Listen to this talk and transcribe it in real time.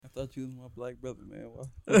thought you was my black brother, man.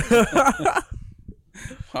 Why?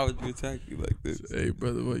 Why would you attack me like this? Hey,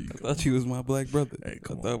 brother, what you I thought you was my black brother. Hey, I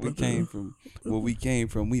come thought on, we brother. came from where we came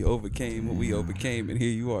from. We overcame what we overcame, and here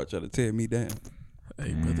you are trying to tear me down.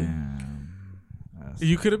 Hey, brother.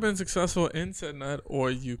 You could have been successful in said night, or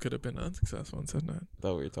you could have been unsuccessful in said night.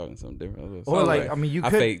 Thought we were talking something different. Or like, I mean, you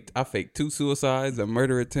could. I faked 2 suicides, a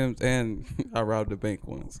murder attempt, and I robbed a bank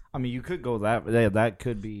once. I mean, you could go that. Yeah, that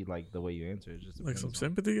could be like the way you answer. It just Like some depends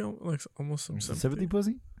sympathy, like almost some on- sympathy. sympathy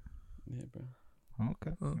pussy. Yeah, bro.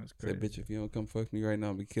 Okay, Oh. that's Said, great. bitch, if you don't come fuck me right now,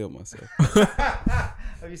 I'm gonna kill myself.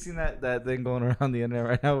 Have you seen that thing going around the internet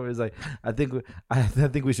right now where it's like, I think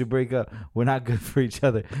we should break up. We're not good for each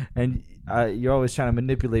other, and you're always trying to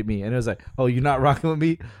manipulate me. And it was like, oh, you're not rocking with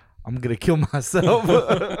me. I'm gonna kill myself.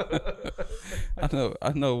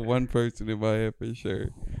 I know one person in my head for sure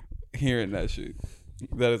hearing that shit.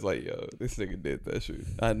 That is like, yo, this nigga did that shit.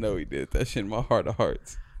 I know he did that shit in my heart of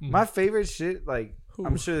hearts. My favorite shit, like, Who?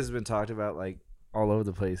 I'm sure this has been talked about like all over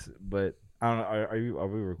the place, but I don't know. Are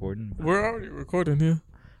we recording? We're already recording here.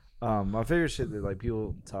 My favorite shit that like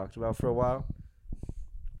people talked about for a while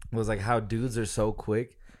was like how dudes are so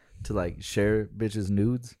quick to like share bitches'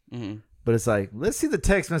 nudes, but it's like, let's see the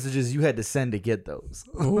text messages you had to send to get those.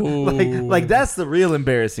 like that's the real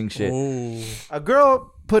embarrassing shit. Oh. A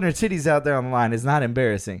girl putting her titties out there on the line is not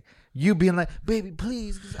embarrassing. You being like, baby,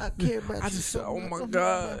 please, because I care about I you just so said, oh much. my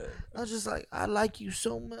God. I was just like, I like you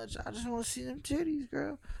so much. I just want to see them titties,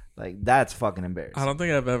 girl. Like, that's fucking embarrassing. I don't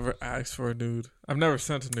think I've ever asked for a nude. I've never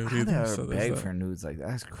sent a nude I either. never So there's begged that. for nudes like that.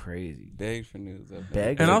 That's crazy. Begged for news.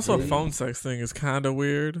 Begged And for also, nudes. phone sex thing is kind of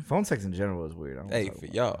weird. Phone sex in general is weird. I don't Hey, talk for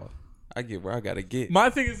about y'all, I get where I gotta get. My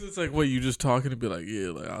thing is, it's like, what, you just talking to be like, yeah,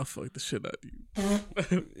 like, I'll fuck the shit out of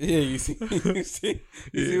you. Yeah, you see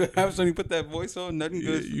what happens when you put that voice on? Nothing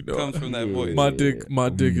good you know, comes from that yeah. voice. My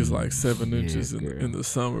dick is like 7 Yeah, inches girl. in the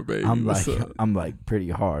summer, baby. I'm What's like, up? I'm like pretty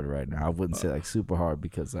hard right now. I wouldn't say like super hard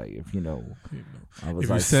because like if you know, I was If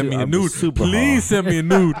like, you send me a I'd be nude, super please hard. send me a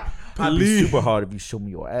nude. I'd be Please. super hard if you show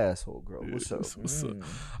me your asshole, girl. What's up? What's up?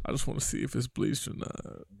 I just want to see if it's bleached or not.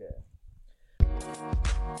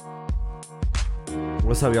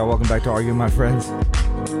 What's up, y'all? Welcome back to Arguing My Friends.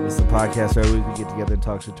 This is the podcast where we get together and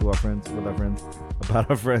talk shit to our friends, with our friends, about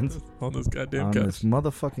our friends On this goddamn on couch. this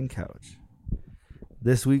motherfucking couch.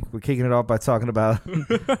 This week, we're kicking it off by talking about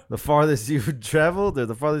the farthest you've traveled or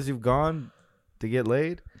the farthest you've gone to get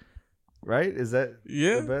laid. Right? Is that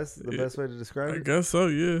Yeah. the best way to describe I it? guess so,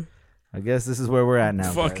 yeah. I guess this is where we're at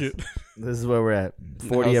now. Fuck guys. it. This is where we're at.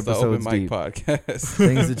 40 Now it's the episodes Open Mic deep. podcast.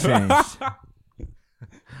 Things have changed.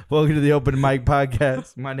 Welcome to the Open Mic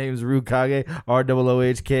Podcast. My name is Rukage,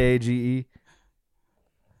 ROOHKAGE.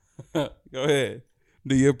 Go ahead,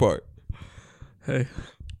 do your part. Hey.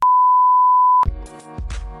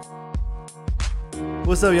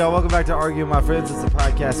 What's up, y'all? Welcome back to Arguing My Friends. It's a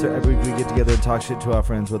podcast where every week we get together and talk shit to our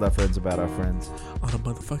friends with our friends about our friends On a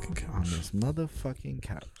motherfucking on couch. this motherfucking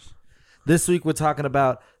couch. This week we're talking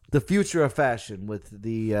about the future of fashion with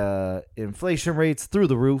the inflation rates through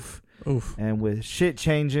the roof Oof. and with shit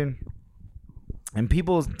changing and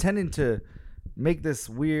people tending to make this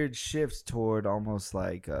weird shift toward almost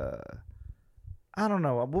like I don't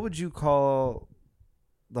know, what would you call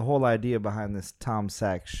the whole idea behind this Tom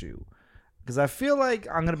Sachs shoe? Because I feel like,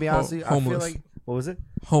 I'm going to be honest with you, I feel Homeless. like, what was it?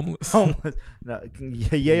 Homeless. Homeless. No,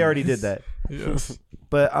 Ye already did that. Yes.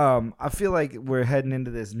 But I feel like we're heading into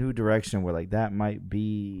this new direction where like that might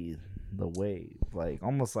be the wave. Like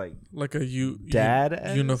almost like Like a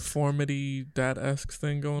Dad-esque? uniformity dad-esque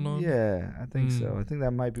thing going on. yeah, I think so. I think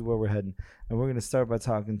that might be where we're heading. And we're gonna start by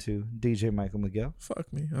talking to DJ Michael Miguel.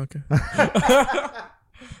 Fuck me. Okay.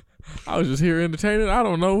 I was just here entertaining. I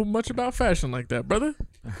don't know much about fashion like that, brother.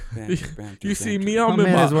 You see me, My I'm in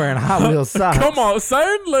man my is wearing Hot Wheels socks. Come on,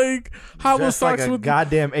 son. Like Hot Wheels Dressed like socks a with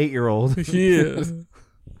goddamn 8-year-old. yeah.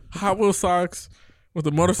 Hot Wheels socks with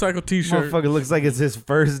a motorcycle t-shirt. Motherfucker looks like it's his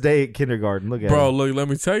first day at kindergarten. Look at Bro, him. look, let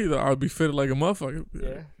me tell you though, I'll be fitted like a motherfucker.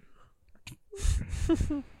 Yeah.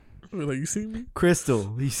 Like, you see me?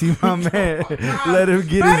 Crystal, you see my man? Let him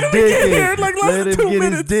get Let his him dick get in. here in like less Let than him 2 get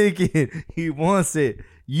minutes. his dick in. He wants it.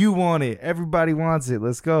 You want it. Everybody wants it.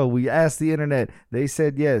 Let's go. We asked the internet. They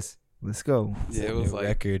said yes. Let's go. Yeah, it was like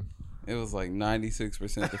record. it was like 96%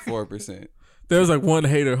 to 4%. There was like one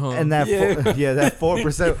hater, huh? And that Yeah. that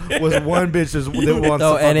 4% was one bitch that wants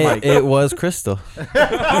No, to and fuck Mike. it was Crystal.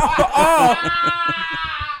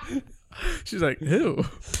 She's like, ew.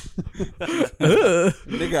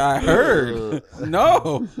 Nigga, I heard.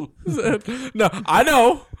 No. No, I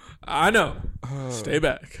know. Stay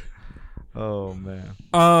back. Oh man.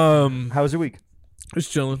 How How was your week?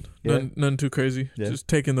 Just chilling. Yeah. Nothing too crazy. Yeah. Just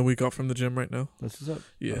taking the week off from the gym right now. That's what's up.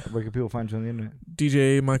 Yeah. Where can people find you on the internet?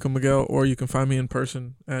 DJ Michael Miguel, or you can find me in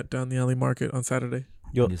person at Down the Alley Market on Saturday.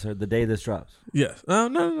 Yes, sir. The day this drops. Yes. No.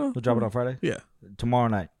 We'll drop it on Friday? Yeah. Tomorrow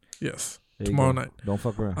night. Yes. There you Tomorrow go. night. Don't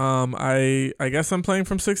fuck around. I guess I'm playing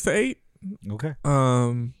from 6 to 8. Okay.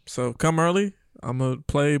 So come early. I'm gonna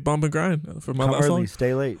play Bump and Grind for my Come last early, song.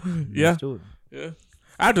 stay late. Yeah. Let's do it. Yeah.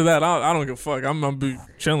 After that, I don't give a fuck. I'm gonna be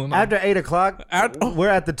chilling. After 8 o'clock, After- we're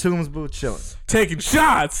at the Tombs booth chilling. taking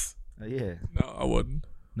shots. Yeah. No, I wouldn't.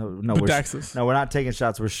 No, Pedaxis. we're not taking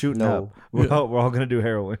shots. We're shooting No. up. We're, Yeah. all gonna do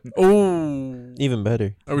heroin. Oh. Even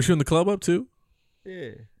better. Are we shooting the club up too?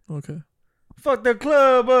 Yeah. Okay. Fuck the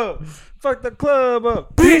club up. Fuck the club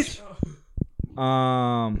up, bitch.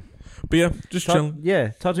 But yeah, just chilling.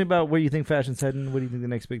 Talk to me about where you think fashion's heading. What do you think the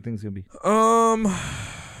next big thing's gonna be?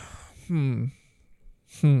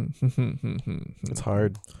 It's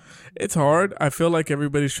hard. It's hard. I feel like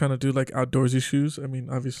everybody's trying to do like outdoorsy shoes. I mean,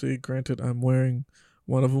 obviously, granted, I'm wearing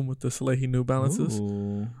one of them with the Salehi New Balances.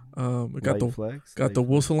 Ooh. It got Light flex. got the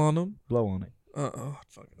whistle on them. blow on it.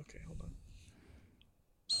 Fuck. Okay, hold on.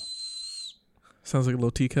 Sounds like a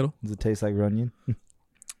little tea kettle. Does it taste like Runyon?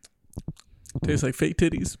 Tastes like fake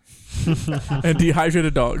titties and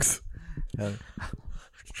dehydrated dogs,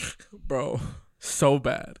 bro. So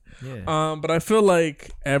bad. Yeah. But I feel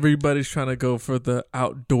like everybody's trying to go for the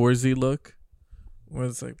outdoorsy look, where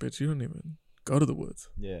it's like, bitch, you don't even go to the woods.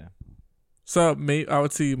 Yeah. So I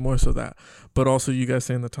would see more so that, but also you guys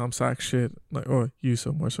saying the Tom Sachs shit, like, or you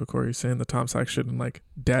so more so Corey saying the Tom Sachs shit and like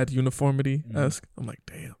dad uniformity esque. I'm like,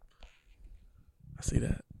 damn, I see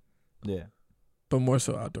that, Yeah. but more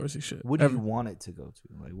so outdoorsy shit. What do you want it to go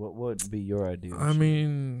to? Like, what would be your idea? I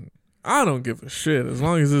mean, I don't give a shit as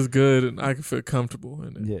long as it's good and I can feel comfortable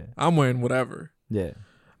in it. Yeah. I'm wearing whatever, Yeah.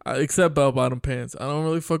 except bell bottom pants. I don't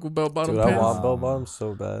really fuck with bell bottom Dude, I pants. want bell bottoms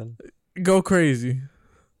so bad. Go crazy.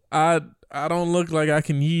 I don't look like I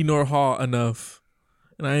can yee nor haw enough,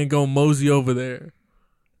 and I ain't gonna mosey over there.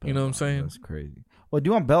 You know what I'm saying? That's crazy. Well, do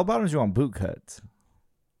you want bell bottoms or you want boot cuts?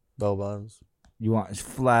 Bell bottoms. You want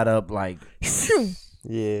flat up like.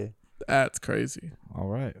 Yeah. That's crazy. All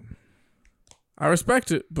right. I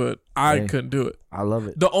respect it, but I Hey. couldn't do it. I love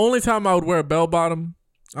it. The only time I would wear a bell bottom,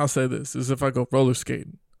 I'll say this, is if I go roller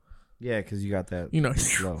skating. Yeah, because you got that. You know,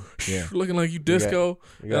 Flow. Yeah. looking like you disco,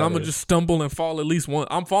 and I'm gonna just stumble and fall at least once.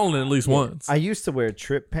 I'm falling at least once. I used to wear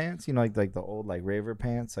trip pants, you know, like the old like raver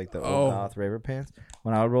pants, like the Oh. old goth raver pants.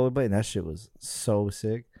 When I would rollerblade, and that shit was so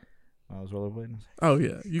sick. When I was rollerblading, Oh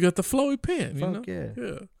yeah, you got the flowy pant. You know, fuck yeah,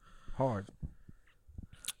 yeah. hard.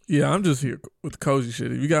 Yeah, I'm just here with cozy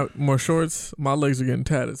shit. If you got more shorts, my legs are getting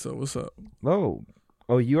tatted. So what's up?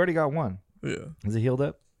 Oh, you already got one. Yeah, Is it healed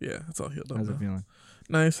up? yeah, it's all healed up. How's now. it feeling?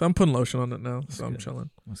 Nice. I'm putting lotion on it now, That's so I'm good. chilling.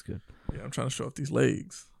 That's good. Yeah, I'm trying to show off these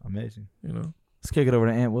legs. Amazing. You know, Let's kick it over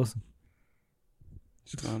to Ant Wilson.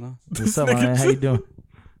 What's going on? What's up, man? How you doing?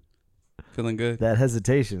 Feeling good. That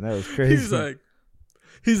hesitation, that was crazy.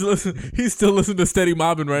 he's like, he's still listening to Steady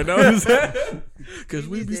Mobbing right now. Because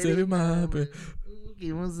we be steady mobbing.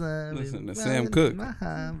 Listen to Sam Cooke.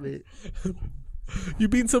 You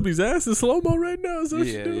beating somebody's ass in slow mo right now? Is that what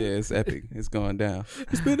Yeah, you doing? yeah, it's epic. It's going down.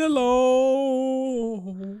 It's been a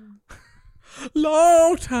long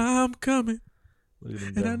time coming,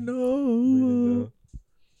 and I know.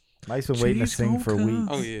 Mike's been waiting to Change sing gon' for come. weeks.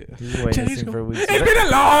 Oh yeah. He's been waiting to Change sing for gon- weeks. It's been a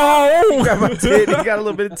He got my long. tit. He got a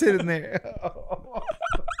little bit of tit in there.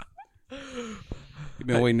 He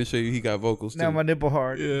been waiting to show you he got vocals too. Now my nipple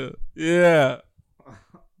hard. Yeah.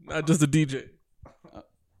 Not just a DJ,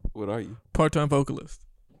 What are you? part-time vocalist,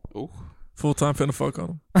 Oh, full-time finna fuck on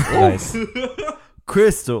him. Nice.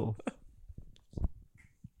 Crystal.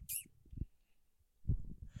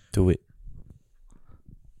 Do it.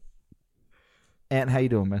 Ant, how you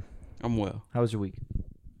doing, man? I'm well. How was your week?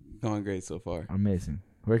 Going great so far. Amazing.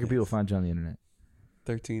 Where can people find you on the internet?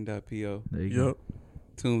 13.po, There you Yep,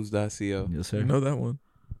 tunes.co, go. Yes, sir. you know that one.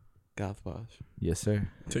 Gothposh, Yes, sir.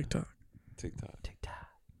 TikTok TikTok. TikTok.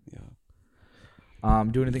 Yeah.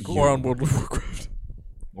 Do anything cool? or on World of Warcraft.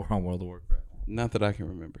 Or on World of Warcraft. Not that I can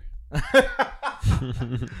remember.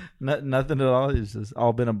 Nothing at all. It's just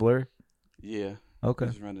all been a blur. Yeah. Okay.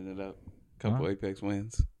 Just running it up. Couple Wow. Apex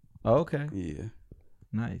wins. Oh, okay. Yeah.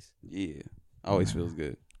 Nice. Yeah. Always feels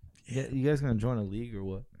good. Yeah, you guys gonna join a league or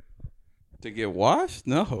what? To get washed?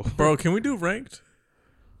 No. Bro, can we do ranked?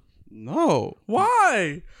 No.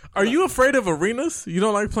 Why? Are you afraid of arenas? You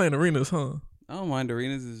don't like playing arenas, huh? I don't mind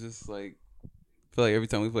arenas. It's just like, I feel like every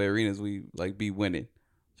time we play arenas, we like be winning.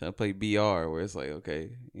 Trying to play BR where it's like,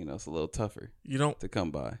 okay, you know, it's a little tougher You don't to come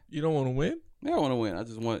by. want to win? Yeah, I want to win. I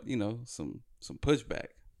just want, you know, some pushback.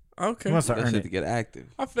 Okay, He wants to that earn shit it. to get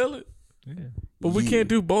active. I feel it. Yeah. But we Yeah. can't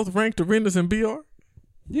do both ranked arenas and BR.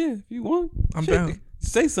 Yeah, if you want. I'm Shit, down.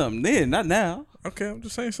 Say something then, not now. Okay, I'm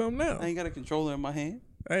just saying something now. I ain't got a controller in my hand.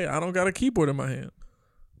 Hey, I don't got a keyboard in my hand.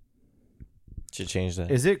 Should change that.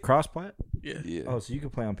 Is it cross-plat? Yeah. Yeah. Oh, so you can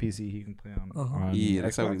play on PC. He can play on. Uh-huh. on Yeah,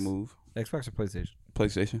 that's how we Xbox? move. Xbox or PlayStation?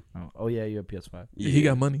 PlayStation. Oh yeah, you have PS5. Yeah. He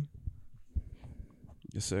got money.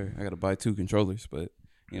 Yes, sir. I got to buy 2 controllers, but,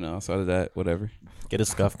 outside of that, whatever. Get a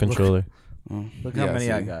scuff controller. Look how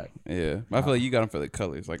many I see. got. Yeah. I feel like you got them for the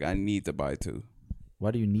colors. Like, I need to buy 2.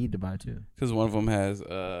 Why do you need to buy 2? Because one of them has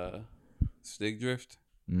stick drift.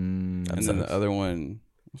 And then sucks. the other one,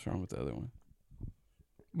 what's wrong with the other one?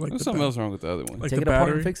 Like There's the something ba- else wrong with the other one. Like Take the it apart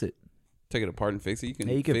battery. and fix it. Take it apart and fix it. You can,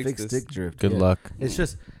 Yeah, you can fix this. stick drift. Good yeah. luck.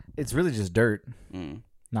 It's really just dirt. Mm.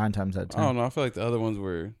 9 times out of 10. I don't know. I feel like the other ones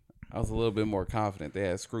I was a little bit more confident. They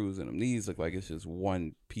had screws in them. These look like it's just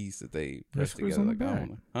one piece that they There's press screws together. on the Like, I back. don't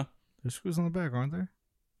know. Huh? There's screws on the back, aren't there?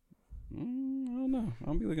 I don't know.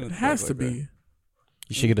 I'll be looking at It the has back to like that. be.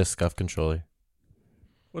 You should get a scuff controller.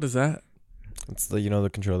 What is that? It's the the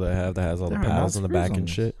controller I have that has all the There are not paddles on the screws back on and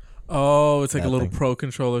this. shit. Oh, it's like That a little thing. pro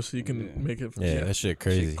controller, so you can Yeah. make it. Yeah, that shit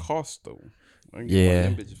crazy. Shit cost though. I can Yeah. get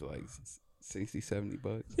one of them bitches for like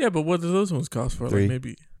 $60-$70. Yeah, but what do those ones cost for? 3. Like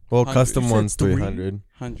maybe. Well, 100. custom You said one's 3? 300.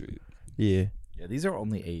 100. Yeah. Yeah, these are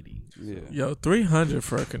only 80. Yeah. Yo, 300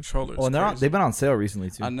 for a controller. Oh, and they've been on sale recently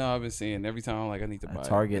too. I know. I've been seeing every time. I'm like, I need to buy At it.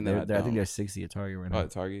 Target, And then I think don't. they're 60 at Target right Oh, now.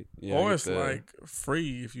 at Target. Yeah. or I it's get the- like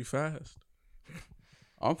free if you fast.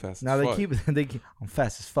 I'm fast. Now as they fuck. keep I'm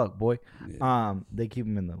fast as fuck, boy. Yeah. They keep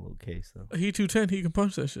them in the little case though. He 210. He can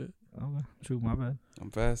punch that shit. Okay, true, my bad.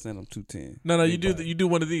 I'm fast and I'm 210. No, you Big do body. you do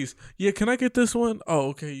one of these. Yeah, can I get this one? Oh,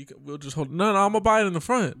 okay. We'll just hold. No, I'm gonna buy it in the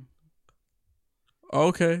front.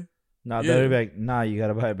 Okay. Nah, Yeah. they'll be like, nah, you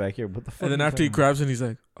gotta buy it back here. What the fuck? And then you after he talking grabs it, he's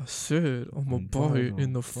like, I said I'm gonna buy it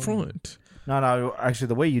in the front. about? No, actually,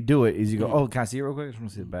 the way you do it is you go, oh, can I see it real quick? I just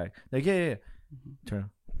want to see the back. Like, yeah. Turn.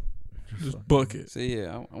 Just book it. So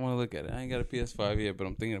yeah, I want to look at it. I ain't got a PS5 yet, but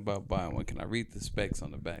I'm thinking about buying one. Can I read the specs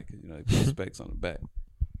on the back? 'Cause, they put specs on the back.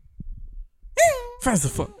 Fast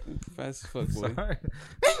as fuck. Fast as fuck, boy. Sorry.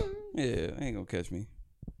 Yeah, ain't gonna catch me.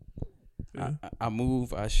 Yeah. I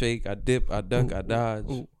move, I shake, I dip, I duck, Ooh, I dodge.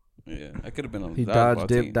 ooh. Yeah, I could have been on He the dodge, dodgeball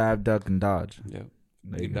dip, team. dive, duck, and dodge. Yep.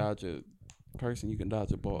 There You you go. dodge a person, you can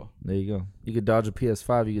dodge a ball. There you go. You could dodge a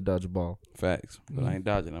PS5, you could dodge a ball. Facts. But I ain't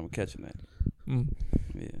dodging, I'm catching that. Mm.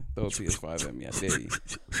 Yeah. Throw a PS5 at me, I dare you.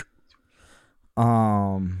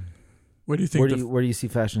 Where do you think? Where do you see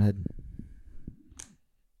fashion heading?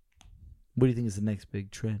 What do you think is the next big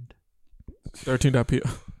trend? 13.p.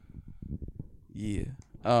 Yeah.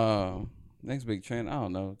 Next big trend, I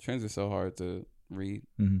don't know. Trends are so hard to read.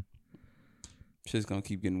 Mm-hmm. Shit's gonna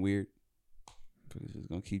keep getting weird. It's just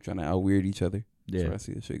gonna keep trying to out weird each other. That's where Yeah, I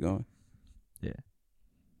see the shit going. Yeah.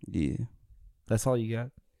 Yeah. that's all you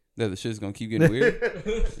got. That the shit's gonna keep getting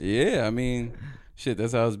weird. Yeah, I mean, shit,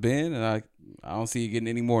 that's how it's been, and I don't see it getting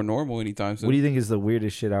any more normal anytime soon. What do you think is the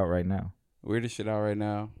weirdest shit out right now? Weirdest shit out right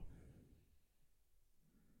now.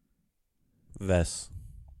 Vests.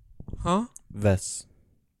 Huh? Vests.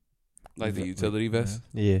 Like the utility vest.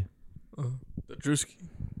 Yeah. The Drewski.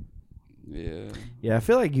 Yeah. Yeah, I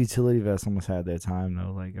feel like utility vests almost had their time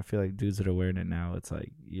though. Like I feel like dudes that are wearing it now, it's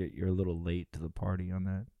like you're a little late to the party on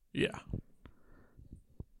that. Yeah.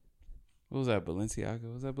 What was that?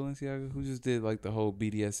 Balenciaga? Was that Balenciaga? Who just did like the whole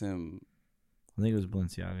BDSM? I think it was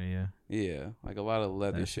Balenciaga. Yeah, Yeah, like a lot of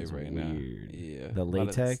leather That shit shit's right now. weird. Yeah. The A lot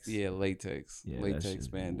of- latex? yeah, latex. Yeah, that latex, shit's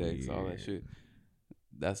spandex, all that weird. shit.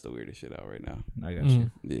 That's the weirdest shit out right now. I got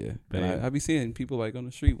Mm. you. Yeah. But And I be seeing people like on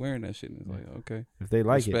the street wearing that shit, and it's like, okay. If they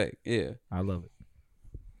like Respect. Yeah. it, I love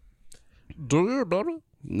it. Do you, brother?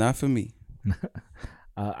 Not for me.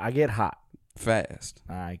 I get hot. Fast.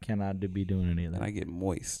 I cannot be doing any of And that. I get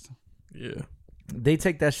moist. Yeah. They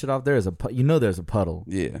take that shit off. There is there's a puddle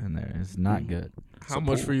Yeah. in there. It's not Mhm. good. How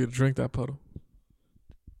much for you to drink that puddle?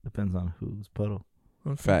 Depends on whose puddle.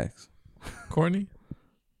 Okay. Facts. Courtney?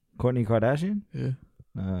 Kourtney Kardashian? Yeah.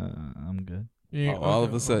 I'm good. Yeah, all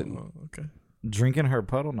of a sudden. okay. Drinking her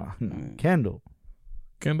puddle? No. Mm. Kendall.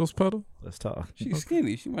 Kendall's puddle? Let's talk. She's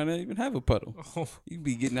skinny. She might not even have a puddle. Oh, You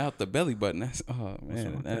be getting out the belly button. That's wrong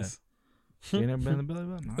man. with That's You ain't never been in the belly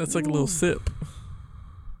button? that's like a little sip.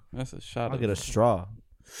 that's a shot. I'll of get a straw.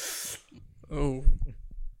 Oh.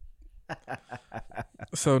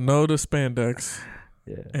 So no to spandex,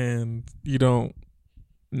 Yeah. and you don't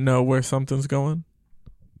know where something's going.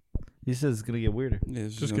 He says it's gonna get weirder. Yeah,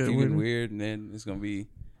 it's Just just gonna get keep getting weirder. weird, and then it's gonna be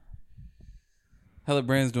hella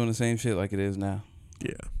brands doing the same shit like it is now.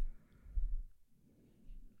 Yeah.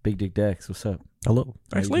 Big Dick Dex, what's up? Hello.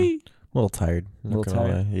 How you Actually, little tired. Not Little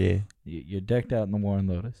gonna tired? lie. Yeah. You're decked out in the Warren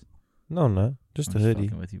Lotus. No, I'm not. Just a I'm hoodie.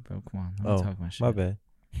 fucking with you, bro. Come on. I'm Oh, talking my shit. My bad.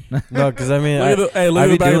 No, because I mean, Look at the, hey, look I at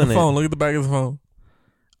the be back of doing the it. phone. Look at the back of the phone.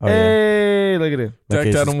 oh, yeah. Hey, look at him. My Decked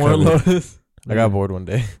case out is in Warren covered. Lotus. I got bored one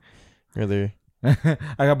day. Earlier. I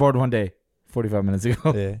got bored one day, 45 minutes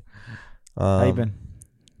ago. Yeah. How you been?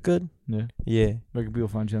 Good. Yeah. Yeah. Where can people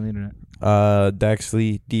find you on the internet?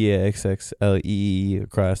 Daxley, DAXXLEE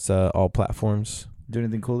across all platforms. Do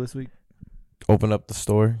anything cool this week? Open up the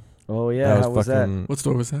store. Oh, yeah. How was that? What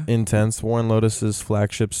store was that? Intense. Warren Lotus's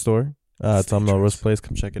flagship store. It's on Melrose Place.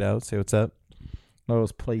 Come check it out. Say what's up.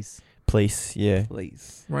 Melrose Place. Place, yeah.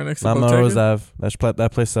 Place. Right next to Not Melrose Bottega. Ave.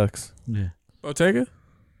 That place sucks. Yeah. Bottega?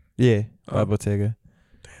 Yeah, by Oh. Bottega.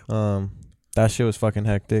 That shit was fucking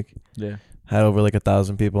hectic. Yeah. Had over like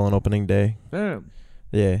 1,000 people on opening day. Damn.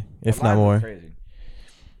 Yeah, if not more. Crazy.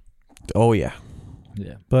 Oh yeah,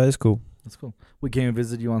 Yeah. but it's cool. That's cool. We came and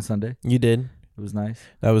visited you on Sunday. You did. It was nice.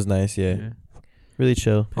 That was nice. Yeah, really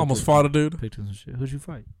chill. Almost fought a dude. Picked up some shit. Who'd you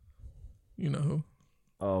fight? You know who?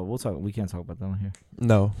 Oh, we'll talk. We can't talk about that on here.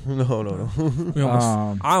 No. We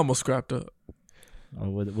almost, I almost scrapped up.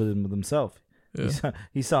 With himself. Yeah.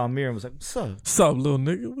 He saw a mirror and was like, "What's up, What's up, little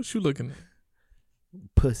nigga? What you looking at?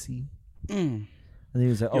 pussy?" Mm. And he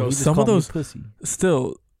was like, "Oh, Yo, he just some of called me those- pussy."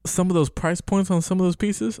 Still, some of those price points on some of those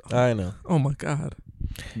pieces. I know. Oh my god,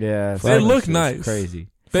 Yeah, They some look shit's nice. Crazy.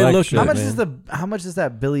 they Flex look shit, How nice. much man. How much is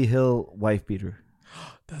that Billy Hill wife beater?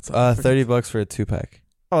 That's $30 for a 2-pack.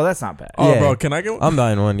 Oh, that's not bad. Oh, Yeah. bro, can I get one? I'm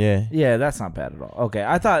buying one. Yeah. Yeah, that's not bad at all. Okay,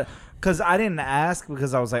 I thought because I didn't ask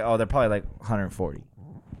because I was like, oh, they're probably like 140,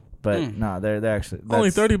 but no, they're actually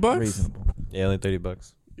Only that's $30? Reasonable. Yeah, only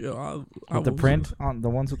 $30. Yo, I With the will- print on the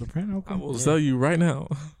ones with the print. Okay. I will sell you right now.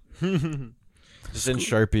 Just in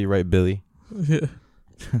Sharpie, right, Billy? Yeah.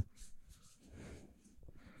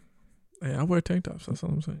 Hey, I wear tank tops. That's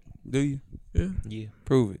all I'm saying. Do you? Yeah. Yeah.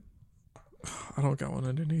 Prove it. I don't got one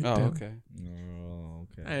underneath. Oh, damn. okay. Oh,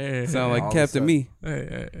 okay. Hey, Sound all like of a Captain sudden. Me.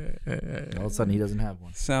 hey. All of a sudden, he doesn't have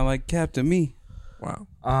one. Sound like Captain Me. Wow.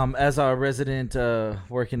 As our resident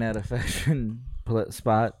working at a fashion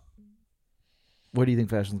spot, where do you think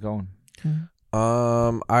fashion's going?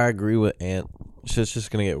 I agree with Ant. Shit's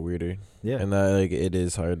just gonna get weirder. Yeah. And like it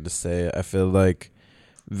is hard to say. I feel like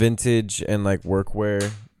vintage and like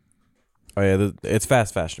workwear. Oh yeah, it's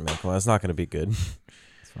fast fashion, man. Come on, it's not gonna be good.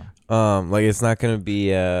 It's fine. Like it's not gonna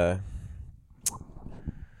be. I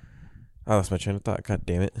lost my train of thought. God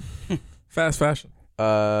damn it. Fast fashion.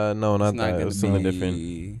 No, not It's not that. It gonna was something be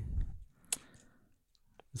different.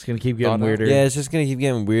 It's gonna keep getting Thought out? weirder. Yeah, it's just gonna keep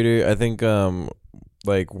getting weirder. I think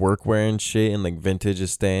like workwear and shit and like vintage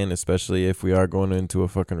is staying, especially if we are going into a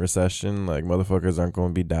fucking recession. Like motherfuckers aren't going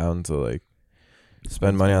to be down to like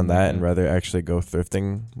spend money on that and rather actually go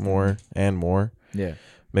thrifting more and more. Yeah.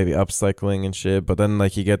 Maybe upcycling and shit. But then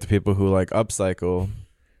like you get the people who like upcycle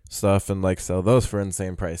stuff and like sell those for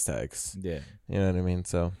insane price tags. Yeah. You know what I mean?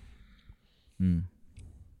 So Mm.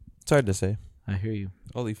 it's hard to say. I hear you.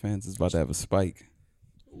 OnlyFans is about to have a spike.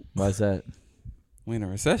 Why's that? We in a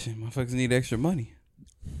recession. Motherfuckers need extra money.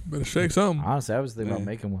 Better shake something. Honestly, I was thinking about Yeah.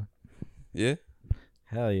 making one. Yeah.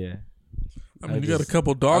 Hell yeah. I mean, I you got a just-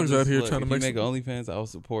 couple dogs I'll out just here look, trying to if make you make OnlyFans, I will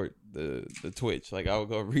support the Twitch. Like I would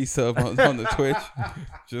go resub on the Twitch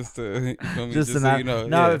just to you feel me? Just to so not, you know.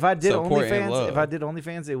 no, yeah, if I did support and OnlyFans, love. if I did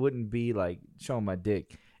OnlyFans, it wouldn't be like showing my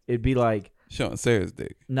dick. It'd be like, showing Sarah's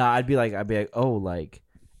dick. I'd be like, oh, like,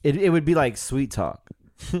 it would be like sweet talk.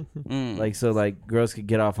 Mm. Like, so like girls could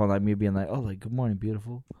get off on like me being like, oh, like, good morning,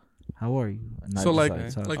 beautiful. How are you? And I'd So just,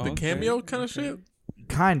 like talk. the Okay. cameo kind of shit.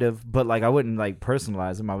 Kind of, but like I wouldn't like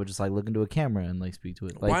personalize them. I would just like look into a camera and like speak to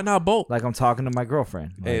it. Like, Why not both? like I'm talking to my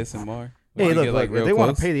girlfriend. Like, ASMR. hey, You look, get, like, real if they want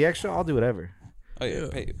close. to pay the extra, I'll do whatever. Oh yeah,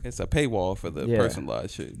 Yeah. it's a paywall for the Yeah.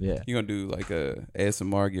 personalized shit. Yeah. You gonna do like a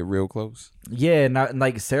ASMR, get real close. Yeah, and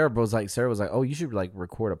like Sarah was like, oh, you should like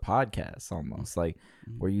record a podcast almost like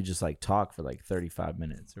where you just like talk for like 35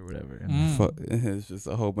 minutes or whatever. And Mm. Fuck, it's just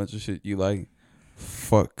a whole bunch of shit you like.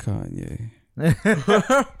 Fuck Kanye.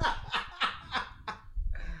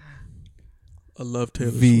 I love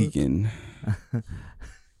Taylor Swift. Vegan.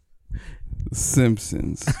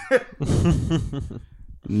 Simpsons.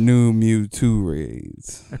 New Mewtwo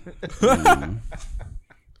raids. I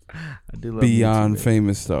do love Beyond YouTube.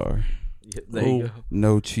 Famous Star. Yeah, there you Oh. go.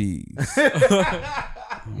 No cheese.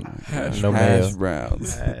 Hash No Hash mayo.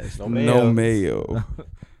 browns. Hash, No mayo.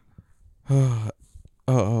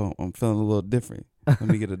 Oh, I'm feeling a little different. Let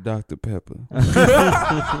me get a Dr. Pepper.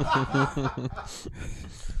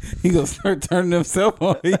 He gonna start turning himself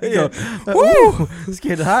on. He go, Woo! It's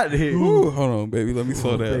getting hot in here. woo, hold on, baby. Let me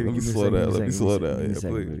slow down. Baby, Let me give me a slow second, down. give me Let a me second, slow give me a down. Yeah,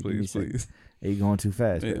 second, please, give me a please, second. please. Hey, you going too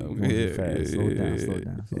fast. Yeah, Baby. You okay, going yeah, too fast. yeah, Slow it down. yeah, Slow it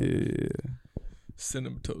down. Slow it down. Yeah.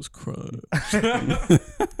 Cinnamon Toast Crunch.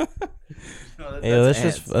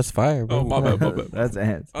 That's fire, bro. Oh, my bad, my bad. That's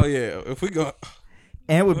ants. Oh yeah. If we go,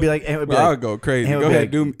 Ant would be like, I'll go crazy. Ant Go would be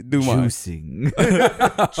ahead, do mine.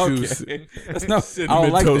 juicing. Juicy. That's not. I Cinnamon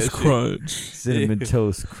don't like Toast that shit. Crunch. Cinnamon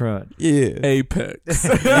toast crunch. Yeah. Apex.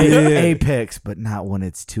 Apex, but not when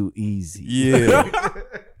it's too easy. Yeah.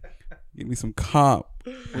 Give me some comp.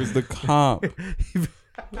 Where's the comp?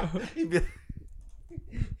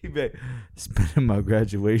 He'd be like, spending my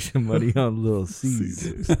graduation money on Little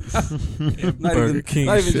Caesars. Not Burger even, King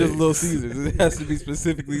not even shit. just Little Caesars. It has to be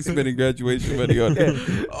specifically spending graduation money on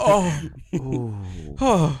it. Oh, Ooh.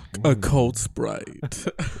 oh, A cold Sprite.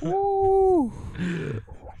 ooh.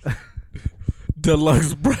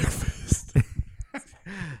 Deluxe breakfast.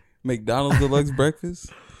 McDonald's deluxe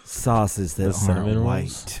breakfast. Sauces that The cinnamon aren't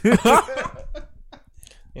rolls? white.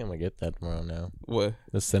 Yeah, I'm gonna get that tomorrow now. What?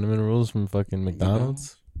 The cinnamon rolls from fucking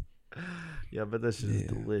McDonald's. Yeah, but that shit is Yeah.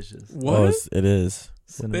 delicious. What? Oh, it is.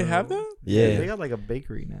 Cinnamon They have roll. that? Yeah. They got like a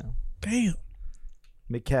bakery now. Damn.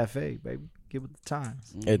 McCafe, baby. Get with the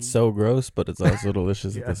times. It's so gross, but it's also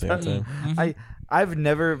delicious at the same time. Mhm. I've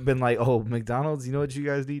never been like, oh, McDonald's, you know what you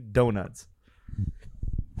guys need? Donuts.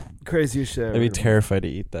 Craziest shit ever. I'd be terrified to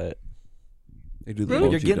eat that. They do the Really?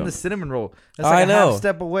 You're mochi getting the donut. cinnamon roll. That's I like a know. half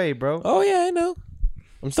step away, bro. Oh yeah, I know.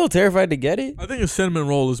 I'm still terrified to get it. I think a cinnamon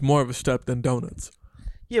roll is more of a step than donuts.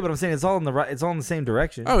 Yeah, but I'm saying it's all in the right. It's all in the same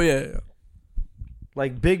direction. Oh, yeah.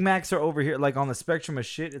 Like Big Macs are over here. Like on the spectrum of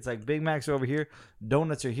shit, it's like Big Macs are over here,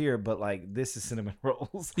 donuts are here, but like this is cinnamon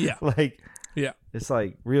rolls. Yeah. Like Yeah. it's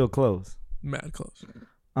like real close. Mad close.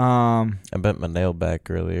 I bent my nail back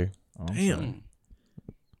earlier. Damn. Mm.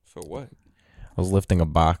 For what? I was lifting a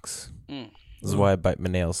box. Mm. This is why I bite my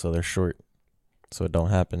nails so they're short, so it don't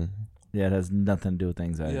happen. Yeah, it has nothing to do with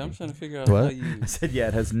anxiety. Yeah, I'm trying to figure out What? how you. I said, yeah,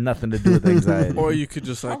 it has nothing to do with anxiety. Or you could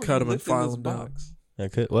just How like are cut you them and lifting file this them down. box? I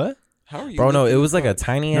could what? How are you? Bro, no, lifting it was this like a box?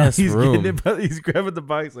 tiny No, ass he's room. getting it, but he's grabbing the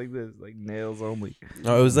box like this, like nails only.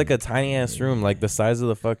 No, it was like a tiny ass room, like the size of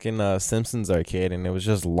the fucking Simpsons arcade, and it was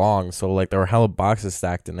just long. So like there were hella boxes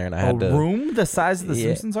stacked in there, and I A had to. room the size of the Yeah.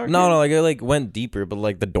 Simpsons arcade? No, like it like went deeper, but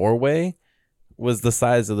like the doorway was the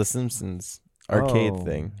size of the Simpsons arcade Oh.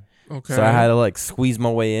 thing. Okay. So I had to like squeeze my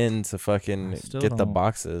way in to I fucking still get the don't-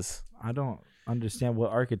 boxes. I don't understand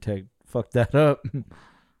what architect fucked that up.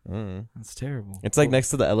 Mm. That's terrible. It's like next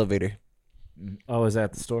to the elevator. Oh, is that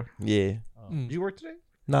at the store? Yeah. Mm. Do you work today?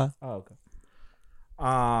 Nah. Oh, okay.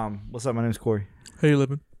 What's up? My name's Corey. How you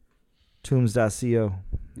living? Tombs.co,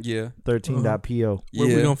 Yeah. 13.po. Where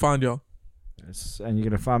we Yeah. gonna find y'all? And you're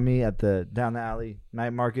gonna find me at the down the alley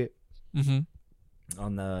night market Mm-hmm.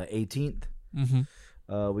 on the 18th.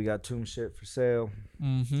 Mm-hmm. We got tomb shit for sale.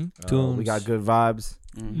 Mm-hmm. We Tombs. got good vibes.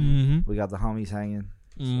 Mhm. Mm-hmm. We got the homies hanging.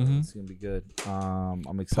 So Mm-hmm. it's gonna be good.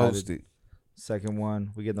 I'm excited. Post it. Second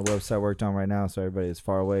one, we're getting the website worked on right now, so everybody that's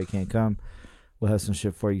far away can't come. We'll have some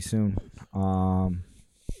shit for you soon. Pull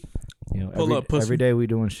up, pussy. every day we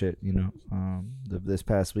doing shit. This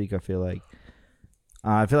past week I feel like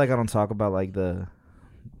I don't talk about like the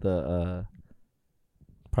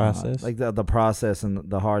Process. like the process and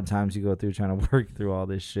the hard times you go through trying to work through all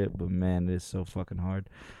this shit. But man, it's so fucking hard.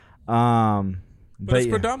 But it's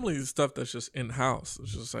yeah. predominantly stuff that's just in house.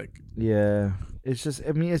 It's just like Yeah, it's just.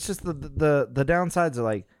 I mean, it's just the downsides are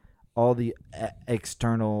like all the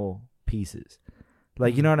external pieces.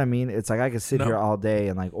 Like, you know what I mean? It's like I could sit No. here all day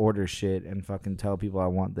and like order shit and fucking tell people I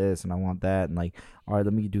want this and I want that and like, all right,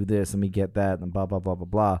 let me do this, let me get that, and blah blah blah blah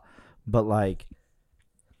blah. But like,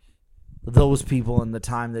 those people and the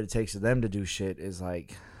time that it takes for them to do shit is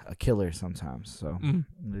like a killer sometimes. So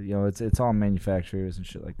it's all manufacturers and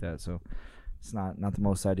shit like that. So it's not the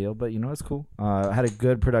most ideal, but it's cool. I had a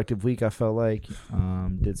good productive week. I felt like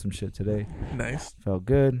did some shit today. nice. Felt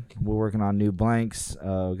good. We're working on new blanks.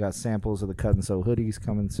 We got samples of the Cut and Sew hoodies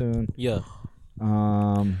coming soon. yeah. I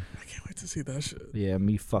can't wait to see that shit. Yeah,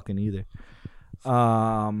 me fucking either.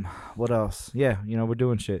 What else? Yeah, we're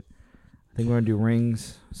doing shit. I think we're gonna do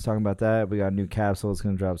rings. Just talking about that. We got a new capsule. It's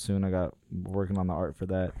gonna drop soon. We're working on the art for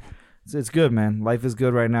that. It's good, man. Life is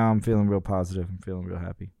good right now. I'm feeling real positive. I'm feeling real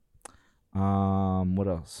happy. What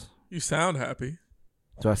else? You sound happy.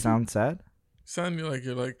 Do I sound sad? Sound like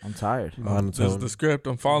you're like I'm tired. this is Monotone. the script.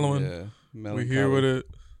 I'm following. Yeah. We here with it.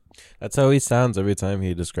 That's how he sounds every time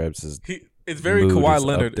he describes his It's very mood, Kawhi his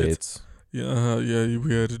Leonard. updates. It's,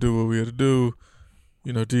 we had to do what we had to do.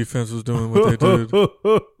 defense was doing what they did.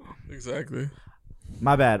 Exactly.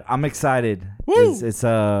 My bad. I'm excited. Woo! It's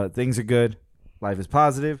things are good. Life is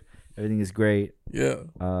positive. Everything is great. Yeah.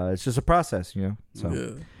 It's just a process, So,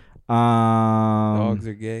 Yeah. Dogs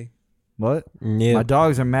are gay, what? Yeah. My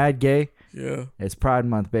dogs are mad gay. Yeah. It's Pride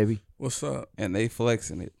Month, baby. What's up? and they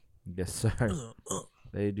flexing it. Yes, sir.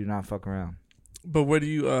 They do not fuck around. But where do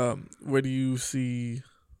you see?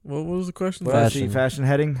 What was the question? Where I see fashion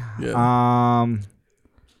heading? Yeah.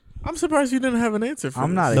 I'm surprised you didn't have an answer for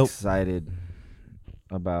I'm this. not Nope. excited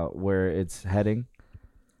about where it's heading.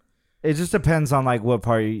 It just depends on like what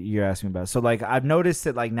part you're asking about. So like I've noticed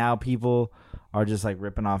that like now people are just like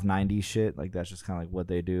ripping off 90s shit. Like that's just kind of like what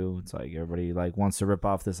they do. It's like everybody like wants to rip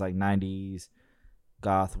off this like 90s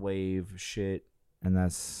goth wave shit, and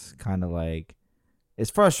that's kind of like it's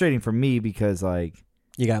frustrating for me because like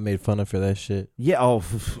You got made fun of for that shit.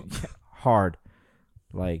 hard.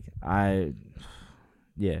 Like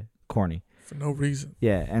corny. For no reason.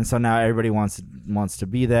 Yeah, and so now everybody wants to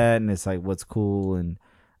be that, and it's like what's cool, and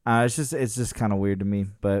it's just kind of weird to me.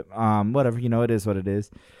 But whatever, it is what it is.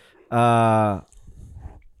 I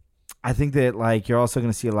think that like you're also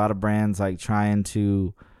gonna see a lot of brands like trying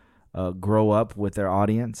to grow up with their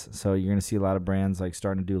audience. So you're gonna see a lot of brands like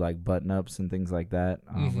starting to do like button ups and things like that,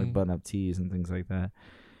 like button up tees and things like that.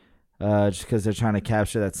 Just because they're trying to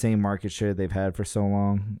capture that same market share they've had for so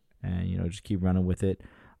long, and just keep running with it.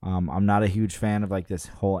 I'm not a huge fan of like this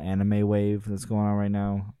whole anime wave that's going on right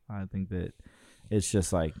now. I think that it's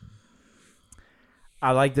just like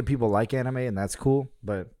I like that people like anime and that's cool,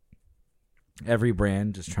 but every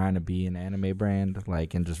brand just trying to be an anime brand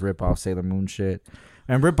like and just rip off Sailor Moon shit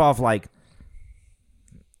and rip off like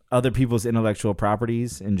other people's intellectual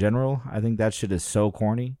properties in general. I think that shit is so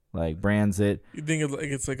corny. Like brands that You think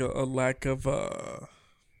it's like a lack of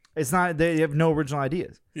it's not they have no original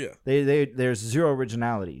ideas. yeah. There's zero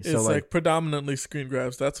originality. It's So like predominantly screen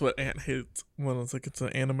grabs. That's what Ant hates when it's like it's an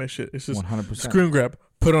anime shit. It's just 100%. screen grab,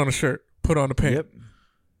 put on a shirt, put on a pant, Yep.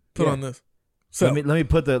 put Yeah. on this. So Let me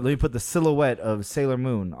put the silhouette of Sailor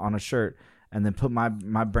Moon on a shirt and then put my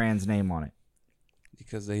brand's name on it.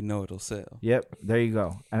 Because they know it'll sell. Yep, there you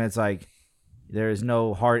go. And it's like there is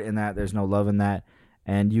no heart in that. There's no love in that.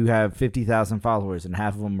 And you have 50,000 followers and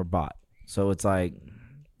half of them are bot. So it's like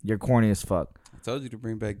you're corny as fuck. I told you to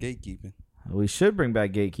bring back gatekeeping. We should bring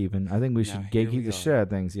back gatekeeping. I think we should Now, here we gatekeep the go. shit out of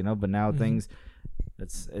things, But now things,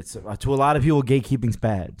 it's to a lot of people, gatekeeping's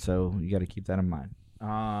bad. So you got to keep that in mind.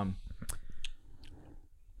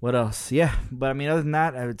 What else? Yeah, but I mean, other than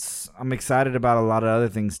that, I'm excited about a lot of other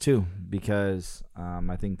things too because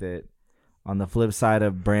I think that on the flip side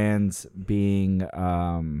of brands being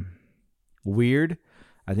weird,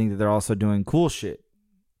 I think that they're also doing cool shit.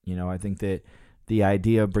 I think that the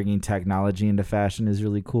idea of bringing technology into fashion is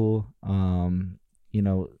really cool. Louis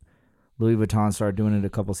Vuitton started doing it a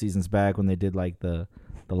couple seasons back when they did like the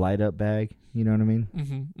light up bag. You know what I mean?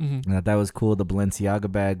 And that was cool. The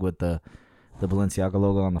Balenciaga bag with the Balenciaga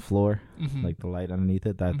logo on the floor, like the light underneath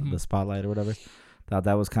it, the spotlight or whatever. Thought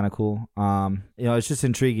that was kind of cool. It's just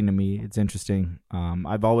intriguing to me. It's interesting.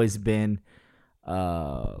 I've always been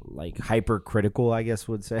like hypercritical, I guess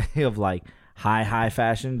would say, of like high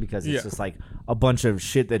fashion because it's just like a bunch of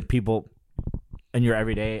shit that people in your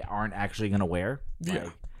everyday aren't actually gonna wear. yeah.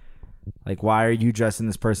 Like, why are you dressing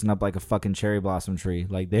this person up like a fucking cherry blossom tree?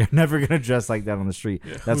 Like, they're never gonna dress like that on the street.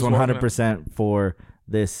 Yeah, That's who's walking 100% for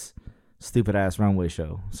this stupid ass runway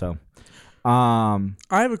show. So, I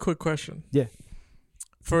have a quick question. Yeah.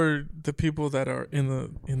 For the people that are in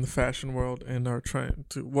the fashion world and are trying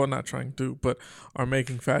to, well, not trying to, but are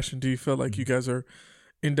making fashion, do you feel like you guys are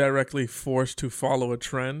indirectly forced to follow a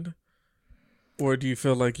trend? Or do you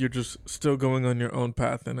feel like you're just still going on your own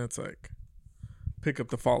path and it's like pick up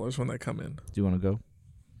the followers when they come in? do you want to go?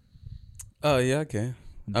 Oh, yeah, I can.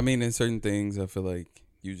 I mean, in certain things, I feel like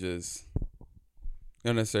you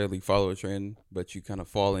don't necessarily follow a trend, but you kind of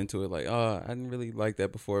fall into it like, oh, I didn't really like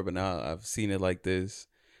that before, but now I've seen it like this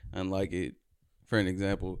and like it. For an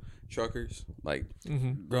example, truckers. Like,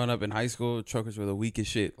 growing up in high school, truckers were the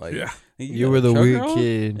weakest shit. Like, Yeah. You got were a the trucker weak on?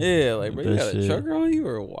 kid. Yeah, like, bro, you That got a shit. trucker on? You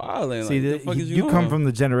were wilding. See, like, the fuck is you come on? from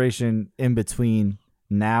the generation in between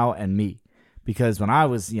now and me. Because when I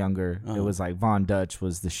was younger, it was like Von Dutch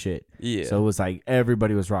was the shit. Yeah. So it was like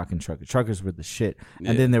everybody was rocking truckers. Truckers were the shit.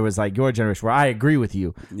 Yeah. And then there was like your generation where I agree with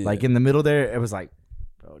you. Yeah. Like in the middle there, it was like,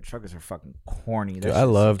 bro, truckers are fucking corny. That Dude, I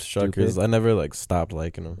shit's loved stupid. truckers. I never like stopped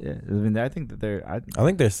liking them. Yeah, I mean, I think that they're. I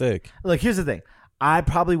think they're sick. Look, here's the thing. I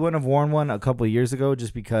probably wouldn't have worn one a couple of years ago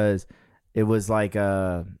just because it was like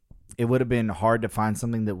it it would have been hard to find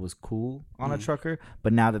something that was cool on a trucker.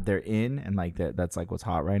 But now that they're in and like that's like what's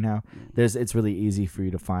hot right now, it's really easy for you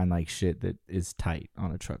to find like shit that is tight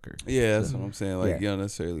on a trucker. Yeah, that's what I'm saying. Like you don't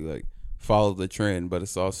necessarily like follow the trend, but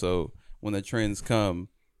it's also when the trends come,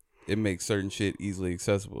 it makes certain shit easily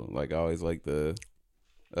accessible. Like I always like the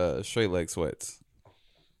straight leg sweats,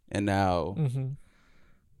 and now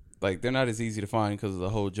like they're not as easy to find because of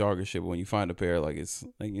the whole jogger shit. But when you find a pair, like it's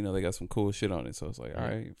like they got some cool shit on it. So it's like, all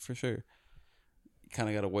right, for sure. You kind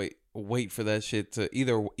of gotta wait for that shit to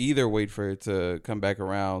either wait for it to come back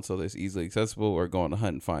around so that it's easily accessible, or go on the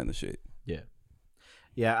hunt and find the shit. Yeah.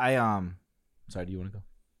 I sorry, do you want to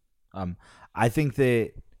go? I think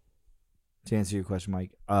that to answer your question,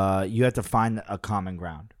 Mike, you have to find a common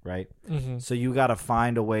ground, right? So you got to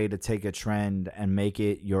find a way to take a trend and make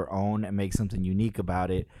it your own and make something unique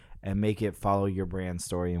about it and make it follow your brand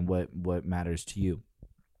story and what matters to you.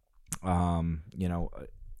 I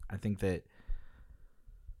think that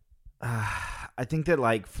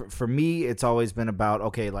like for me, it's always been about,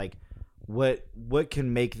 okay, like what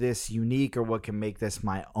can make this unique or what can make this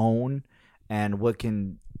my own, and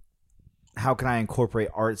how can I incorporate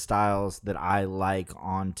art styles that I like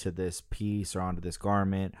onto this piece or onto this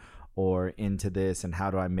garment or into this, and how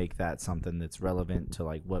do I make that something that's relevant to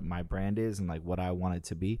like what my brand is and like what I want it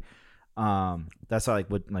to be. That's why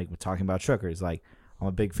we're talking about truckers. Like I'm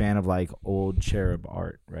a big fan of like old Cherub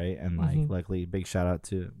art, right? And like luckily, big shout out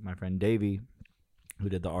to my friend Davey, who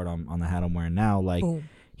did the art on the hat I'm wearing now. Like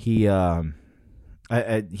he's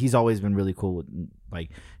always been really cool with,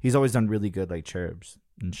 like he's always done really good like Cherubs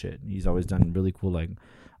and shit. He's always done really cool like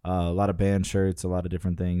a lot of band shirts, a lot of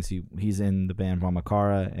different things. He's in the band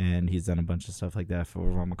Vamakara, and he's done a bunch of stuff like that for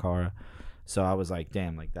Vamakara. So I was like,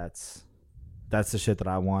 damn, like that's the shit that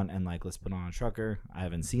I want, and like let's put on a trucker. I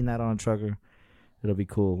haven't seen that on a trucker. It'll be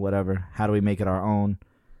cool, whatever. How do we make it our own?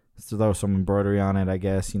 Let's throw some embroidery on it, I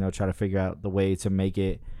guess, try to figure out the way to make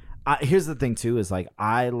it. Here's the thing too, is like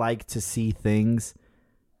I like to see things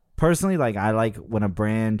personally. Like I like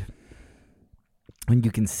when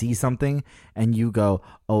you can see something and you go,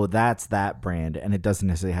 oh, that's that brand, and it doesn't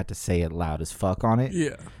necessarily have to say it loud as fuck on it.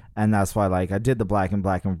 Yeah. And that's why like I did the black on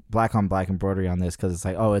black embroidery on this, because it's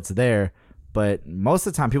like, oh, it's there, but most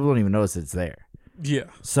of the time people don't even notice it's there. Yeah.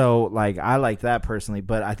 So like I like that personally,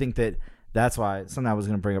 but I think that's why something I was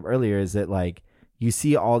going to bring up earlier is that like you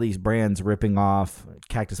see all these brands ripping off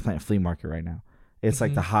Cactus Plant Flea Market right now. It's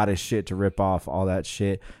like the hottest shit to rip off all that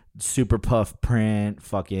shit. Super puff print,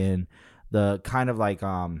 fucking the kind of like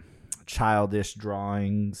childish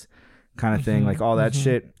drawings kind of thing. Like all that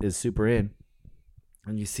shit is super in.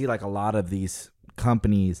 And you see like a lot of these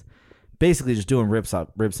companies basically just doing rips of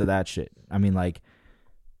that shit. I mean, like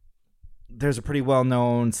there's a pretty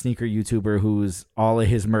well-known sneaker YouTuber who's all of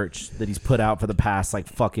his merch that he's put out for the past like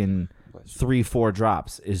fucking 3-4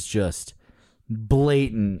 drops is just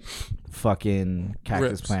blatant fucking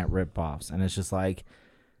Cactus Plant rip-offs. And it's just like,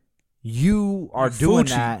 you are doing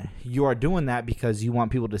that. You are doing that because you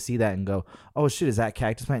want people to see that and go, oh shit, is that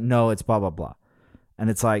Cactus Plant? No, it's blah, blah, blah. And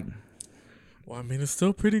it's like, well, I mean, it's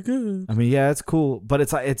still pretty good. I mean, yeah, it's cool. But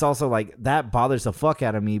it's like, it's also like that bothers the fuck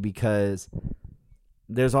out of me because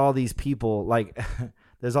there's all these people like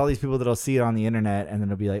there's all these people that'll see it on the internet and then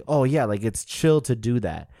they'll be like, oh yeah, like it's chill to do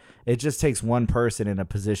that. It just takes one person in a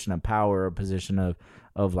position of power, a position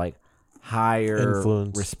of like higher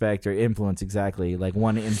respect or influence, exactly, like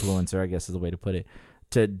one influencer, I guess is the way to put it,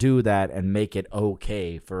 to do that and make it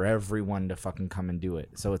okay for everyone to fucking come and do it.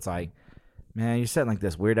 So it's like, man, you're setting like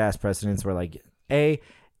this weird ass precedence where like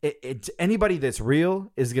anybody that's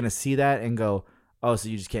real is gonna see that and go, oh, so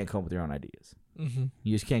you just can't come up with your own ideas.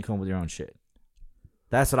 You just can't come up with your own shit.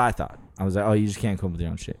 That's what I thought. I was like, oh, you just can't come up with your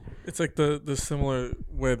own shit. It's like the similar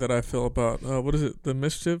way that I feel about what is it, the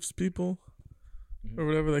Mischiefs people or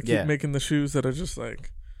whatever, that keep making the shoes that are just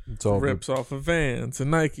like it's all rips off of Vans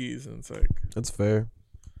and Nikes, and it's like, that's fair.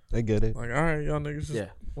 I get it. Like, all right, y'all niggas just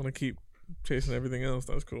want to keep chasing everything else.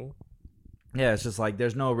 That's cool. Yeah, it's just like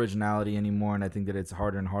there's no originality anymore, and I think that it's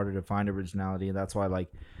harder and harder to find originality, and that's why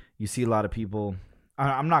like you see a lot of people.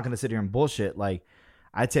 I'm not gonna sit here and bullshit. Like,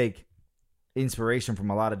 I take inspiration from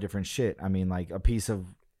a lot of different shit. I mean, like a piece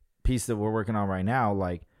that we're working on right now.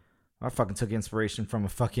 Like, I fucking took inspiration from a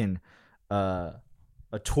fucking a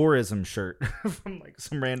tourism shirt from like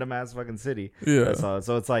some random ass fucking city. Yeah. That's all.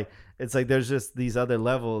 So it's like there's just these other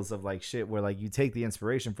levels of like shit where like you take the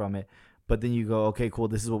inspiration from it, but then you go, okay, cool.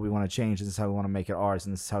 This is what we want to change. This is how we want to make it ours,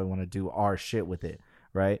 and this is how we want to do our shit with it.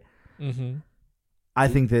 Right. I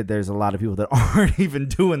think that there's a lot of people that aren't even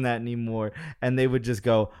doing that anymore, and they would just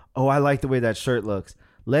go, oh, I like the way that shirt looks.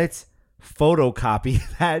 Let's photocopy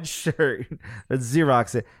that shirt. Let's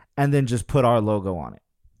Xerox it and then just put our logo on it.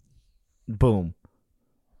 Boom.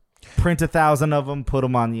 Print 1,000 of them, put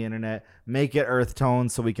them on the internet, make it earth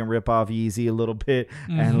tones so we can rip off Yeezy a little bit,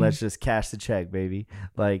 and let's just cash the check, baby.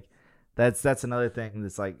 Like, that's another thing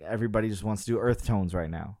that's like everybody just wants to do earth tones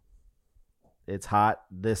right now. It's hot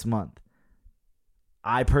this month.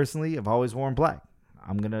 I personally have always worn black.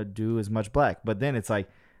 I'm gonna do as much black, but then it's like,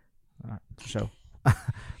 show.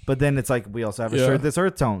 But then it's like we also have a shirt that's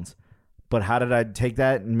earth tones. But how did I take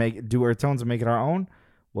that and do earth tones and make it our own?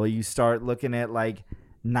 Well, you start looking at like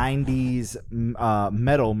 90s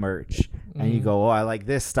metal merch, and you go, oh, I like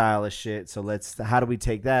this style of shit, so how do we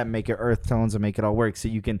take that and make it earth tones and make it all work? So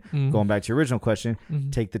you can, going back to your original question,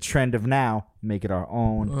 take the trend of now, make it our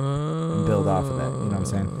own, and build off of that. You know what I'm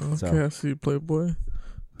saying? So. Okay, I see you, Playboy.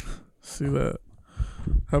 See that.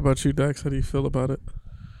 How about you, Dax? How do you feel about it?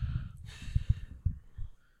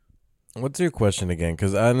 What's your question again?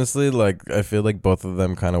 Because honestly, like, I feel like both of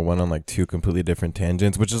them kind of went on like two completely different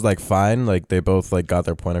tangents, which is like fine. Like, they both like got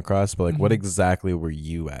their point across. But like, what exactly were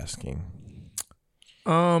you asking?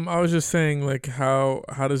 I was just saying, like, how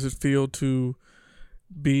does it feel to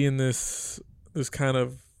be in this kind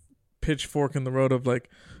of pitchfork in the road of like,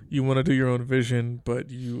 you want to do your own vision, but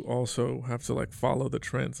you also have to like follow the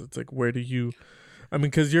trends. It's like, where do you? I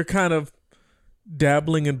mean, because you're kind of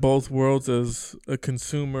dabbling in both worlds as a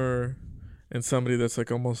consumer and somebody that's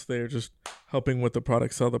like almost there just helping with the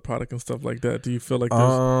product, sell the product and stuff like that. Do you feel like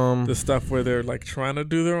there's the stuff where they're like trying to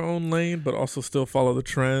do their own lane but also still follow the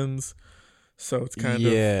trends? So it's kind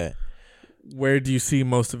of, where do you see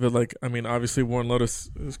most of it? Like, I mean, obviously Warren Lotus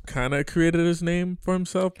has kind of created his name for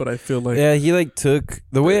himself, but I feel like he like took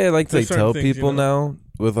the way I like to like tell things, people now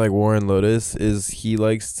with like Warren Lotus is he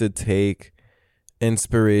likes to take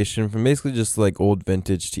inspiration from basically just like old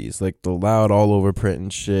vintage tees, like the loud all over print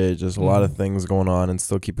and shit, just a lot of things going on, and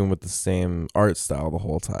still keeping with the same art style the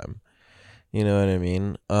whole time. You know what I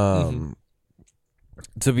mean?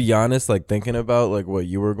 To be honest, like thinking about like what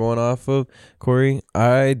you were going off of, Corey,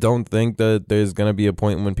 I don't think that there's gonna be a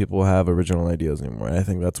point when people have original ideas anymore. I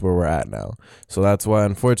think that's where we're at now. So that's why,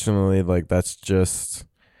 unfortunately, like it's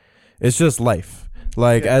just life.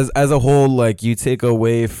 Like as a whole, like you take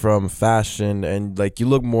away from fashion and like you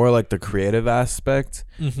look more like the creative aspect,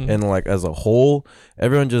 and like as a whole,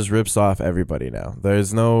 everyone just rips off everybody now.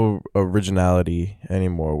 There's no originality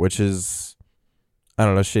anymore, which is, I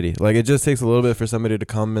don't know, shitty. Like it just takes a little bit for somebody to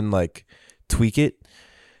come and like tweak it,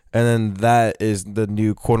 and then that is the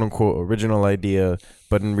new quote unquote original idea,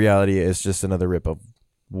 but in reality it's just another rip of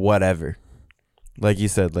whatever. Like you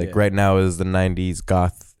said, like right now is the 90s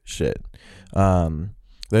goth shit.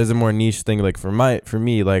 There's a more niche thing, like for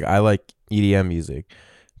me, like I like EDM music,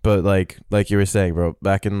 but like you were saying, bro,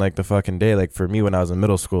 back in like the fucking day, like for me when I was in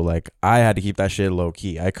middle school, like I had to keep that shit low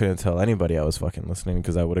key. I couldn't tell anybody I was fucking listening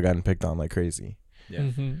because I would have gotten picked on like crazy.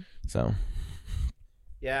 So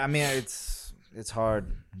yeah, I mean it's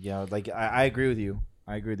hard. Yeah, like I agree with you.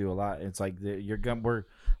 I agree with you a lot. It's like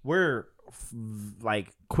we're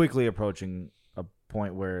like quickly approaching a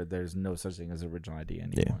point where there's no such thing as original idea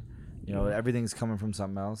anymore. You know, everything's coming from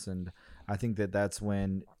something else, and I think that's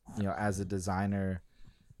when, you know, as a designer,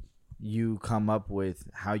 you come up with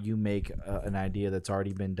how you make an idea that's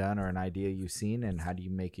already been done or an idea you've seen, and how do you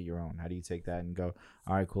make it your own? How do you take that and go,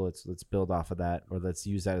 all right, cool, let's build off of that, or let's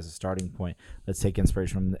use that as a starting point. Let's take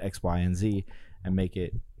inspiration from the X, Y, and Z and make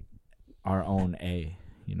it our own A.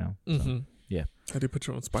 You know, so, yeah. How do you put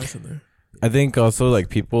your own spice in there? I think also like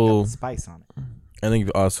people spice on it. I think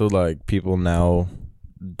also like people now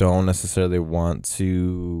don't necessarily want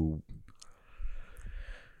to,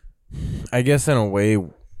 I guess in a way,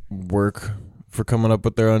 work for coming up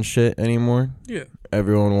with their own shit anymore. Yeah.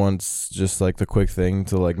 Everyone wants just like the quick thing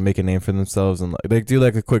to like make a name for themselves, and like they do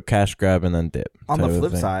like a quick cash grab and then dip. On the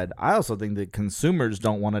flip side, I also think that consumers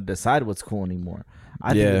don't want to decide what's cool anymore.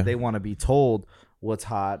 I think that they want to be told what's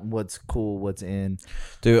hot, what's cool, what's in.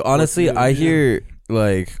 Dude, honestly, I hear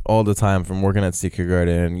like all the time from working at Secret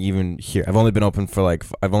Garden, and even here, I've only been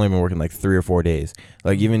working like 3 or 4 days.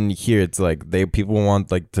 Like even here, it's like people want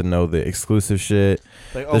like to know the exclusive shit,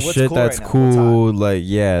 like, the shit cool that's right cool, like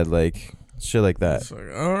like shit like that. It's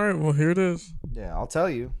like, all right, well here it is. Yeah, I'll tell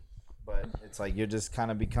you, but it's like you're just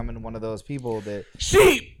kind of becoming one of those people that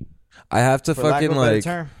sheep. I have to fucking like.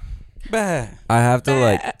 I have to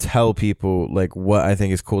like tell people like what I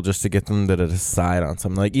think is cool just to get them to decide on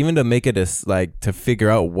something, like even to make it like to figure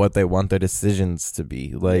out what they want their decisions to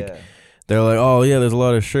be. Like they're like, oh yeah, there's a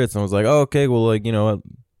lot of shirts, and I was like, oh, okay, well, like, you know what,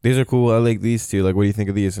 these are cool, I like these two, like what do you think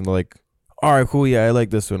of these? And they're like, all right, cool, yeah, I like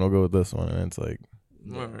this one, I'll go with this one. And it's like,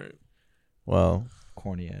 all right, well,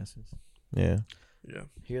 corny asses. Yeah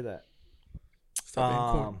Hear that. Stop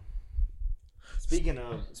being corny.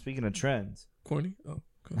 Speaking of trends, Corny. Oh,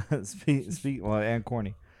 cool. and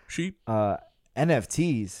corny. Sheep.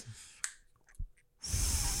 NFTs.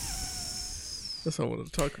 That's what I wanted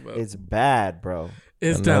to talk about. It's bad, bro.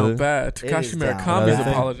 It's Another- down bad. It Takashi is down Murakami's bad.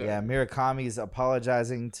 apologizing. Yeah, Murakami's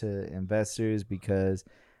apologizing to investors because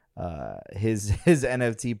his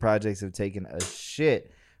NFT projects have taken a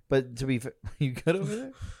shit. But to be fair, you good over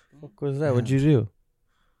there? What was that? What'd you do?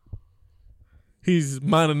 He's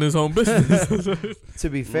minding his own business. To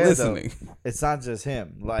be fair, Listening. though, it's not just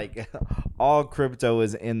him. Like, all crypto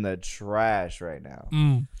is in the trash right now.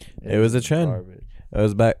 It was a is trend. garbage. I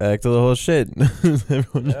was back to the whole shit.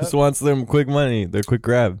 Everyone Yep. just wants them quick money, their quick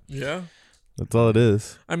grab. Yeah. That's all it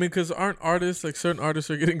is. I mean, because aren't artists, like certain artists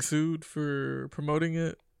are getting sued for promoting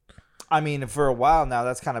it? I mean, for a while now,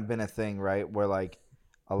 that's kind of been a thing, right? Where, like,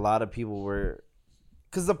 a lot of people were...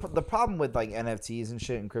 Because the problem with, like, NFTs and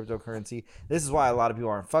shit and cryptocurrency, this is why a lot of people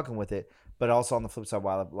aren't fucking with it. But also on the flip side,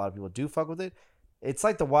 why a lot of people do fuck with it, it's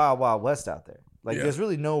like the wild, wild west out there. Like, Yeah. there's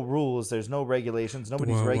really no rules. There's no regulations.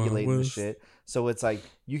 Nobody's Wild, Wild regulating the West. shit. So it's like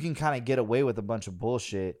you can kind of get away with a bunch of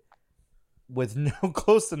bullshit with no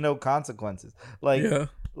close to no consequences. Like, Yeah.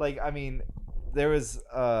 like I mean, there's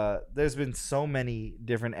been so many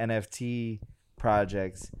different NFT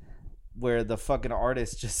projects where the fucking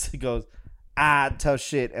artist just goes, tough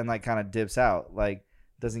shit, and like kind of dips out, like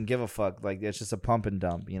doesn't give a fuck. Like, it's just a pump and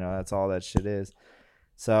dump, you know. That's all that shit is.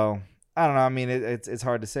 So I don't know. I mean, it's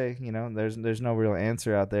hard to say, you know. There's no real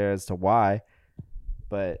answer out there as to why,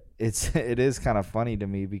 but it is kind of funny to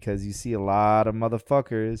me because you see a lot of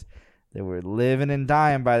motherfuckers that were living and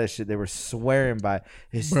dying by this shit. They were swearing by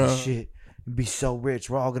this Bruh. shit. Be so rich.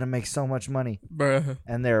 We're all gonna make so much money, Bruh.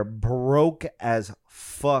 and they're broke as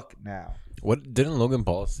fuck now. What didn't Logan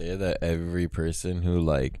Paul say that every person who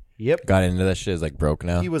like Yep. got into that shit is like broke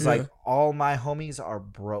now? He was Yeah. like, all my homies are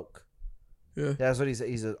broke. Yeah. That's what he said.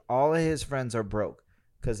 He said all of his friends are broke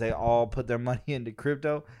because they all put their money into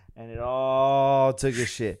crypto and it all took a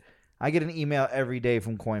shit. I get an email every day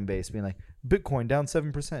from Coinbase being like, Bitcoin down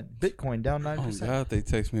 7%, Bitcoin down 9%. Oh God, they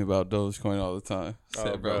text me about Dogecoin all the time. Oh,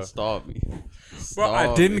 Said, bro, bro. stop me. Bro, I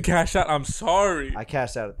Stop didn't me. cash out. I'm sorry. I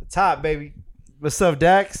cashed out at the top, baby. What's up,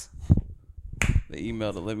 Dax? They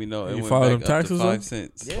emailed to let me know. It You went filed back them up taxes, to though? 5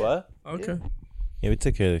 cents. Yeah. What? Okay. Yeah, we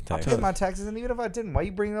took care of the I tax. paid my taxes, and even if I didn't, why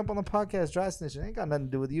you bringing it up on the podcast dry snitching? It ain't got nothing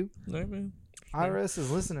to do with you. Hey, man. IRS is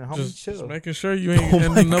listening, homie. Just Chill. making sure you ain't Oh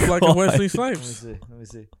my ending up like a God. Wesley Let me Snipes. see. Let me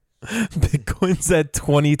see. Bitcoin's at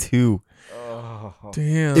 22. Oh.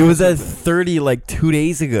 Damn. It was at 30 like 2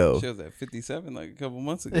 days ago. She was at 57 like a couple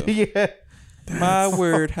months ago. Yeah. My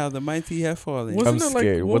word, how the mighty have fallen. Wasn't I'm it like,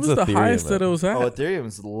 scared. what What's was the Ethereum highest at? that it was at? Oh,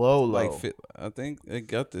 Ethereum's low. Like, I think it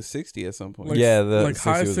got to 60 at some point. Like, Yeah, the like 60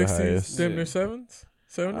 high was the 60s, highest. damn Yeah. near 7s?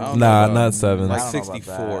 I 70s? don't Nah, know not about- 7s. Like I don't know about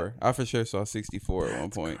 64. I for sure saw 64 at one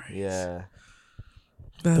point. Yeah.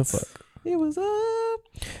 That's, fuck? It was up.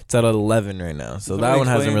 It's at 11 right now, so Somebody that one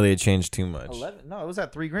hasn't explain- really changed too much. 11? No, it was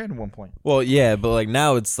at $3,000 at one point. Well, yeah, but like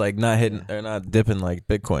now it's like not hitting or not dipping like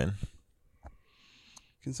Bitcoin.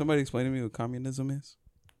 Can somebody explain to me what communism is?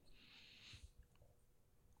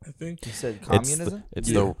 I think. You said It's communism? the, it's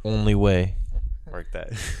Yeah. the only way. Like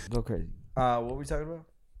that. Go crazy. What were we talking about?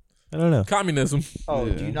 I don't know. Communism. Oh,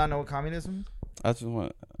 Yeah. do you not know what communism is? I just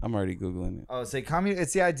want. I'm already googling it. Oh, say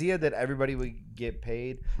it's the idea that everybody would get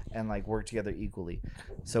paid and like work together equally.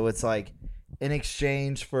 So it's like in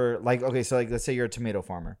exchange for like, okay, so like let's say you're a tomato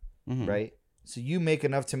farmer, Mhm. right? So you make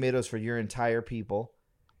enough tomatoes for your entire people,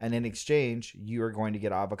 and in exchange, you are going to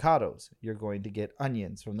get avocados. You're going to get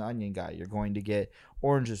onions from the onion guy. You're going to get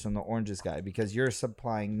oranges from the oranges guy because you're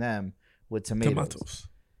supplying them with tomatoes.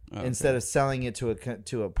 Okay. Instead of selling it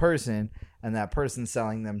to a person and that person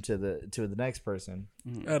selling them to the next person.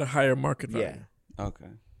 Mhm. At a higher market value. Yeah. Okay.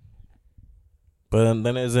 But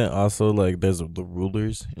then isn't also like there's the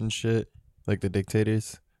rulers and shit, like the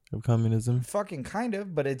dictators of communism. Fucking kind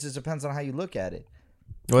of, but it just depends on how you look at it.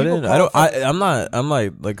 Well, People I don't. call it I'm not. I'm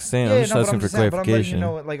like saying. I'm just but asking for saying, but I'm letting clarification. you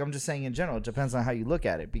know, like I'm just saying in general, it depends on how you look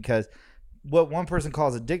at it because what one person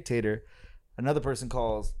calls a dictator, another person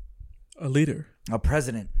calls A leader. a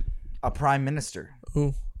president, a prime minister.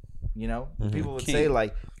 Ooh. You know, Mhm. people would King. say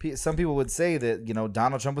like some people would say that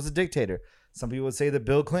Donald Trump was a dictator. Some people would say that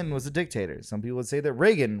Bill Clinton was a dictator. Some people would say that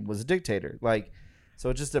Reagan was a dictator. Like, so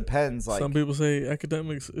it just depends. Like, Some people say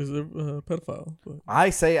academics is a pedophile. But I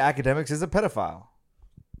say academics is a pedophile.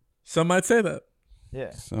 some might say that.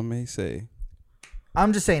 Yeah, Some may say.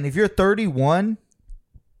 I'm just saying if you're 31,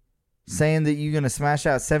 saying that you're gonna smash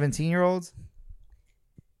out 17-year-olds,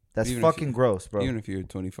 that's Even if fucking you- gross, bro. Even if you're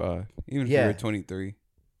 25, even if Yeah. you're 23.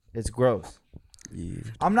 It's gross. Yeah.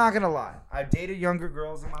 I'm not gonna lie. I've dated younger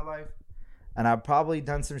girls in my life, and I've probably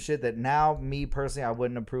done some shit that now, me personally, I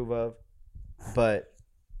wouldn't approve of. But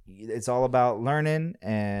it's all about learning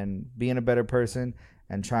and being a better person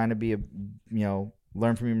and trying to be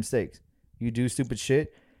learn from your mistakes. You do stupid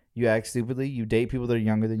shit. You act stupidly. You date people that are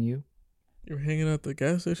younger than you. You were hanging out the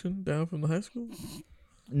gas station down from the high school?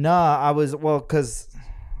 Nah, I was because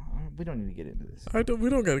we don't need to get into this. We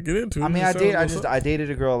don't got to get into it. I mean, I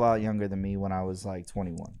dated a girl a lot younger than me when I was like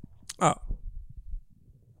 21. Oh.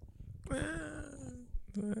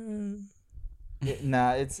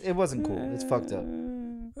 Nah, it wasn't cool. It's fucked up.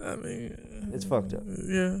 I mean, It's fucked up.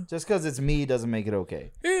 Yeah. Just because it's me doesn't make it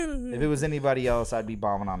okay. Yeah. If it was anybody else, I'd be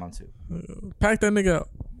bombing on them too. Pack that nigga out.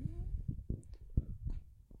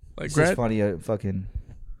 Like, It's just funny, fucking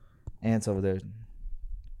ants over there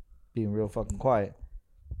being real fucking quiet.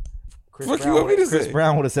 Chris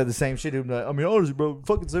Brown would have said the same shit. He'd be like, I mean, honestly, bro,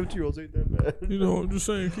 fucking 17-year-olds ain't that bad. You know, I'm just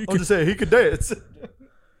saying. I'm just saying he could dance.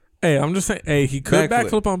 Hey, I'm just saying. Hey, he could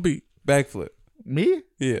backflip on beat. Backflip. Me?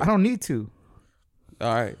 Yeah. I don't need to.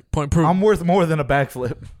 All right. Point proof. I'm worth more than a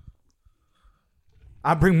backflip.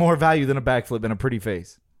 I bring more value than a backflip and a pretty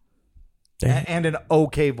face. And an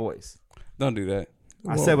okay voice. Don't do that.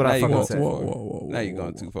 I said what I fucking said. Whoa. Now you're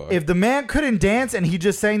going too far. If the man couldn't dance and he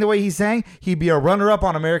just sang the way he sang, he'd be a runner-up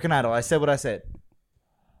on American Idol. I said what I said.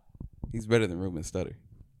 He's better than Ruben Studdard.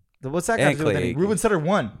 What's that got to do with anything? Ruben Studdard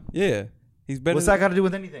won. Yeah. He's better. What's that got to do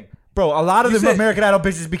with anything? Bro, a lot of the American Idol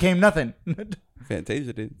bitches became nothing.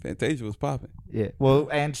 Fantasia did. Fantasia was popping. Yeah. Well,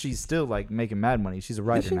 and she's still like making mad money. She's a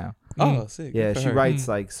writer now. Oh, sick. Yeah, Good for she her. writes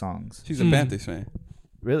like songs. She's a Panthers fan.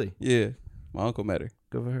 Really? Yeah. My uncle met her.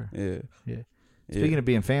 Good for her. Yeah. Yeah. Speaking of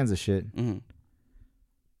being fans of shit,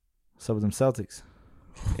 what's up with them Celtics?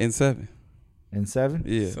 In 7. In 7?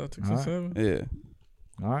 Yeah. Celtics All in right. 7.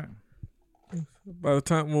 Yeah. All right. By the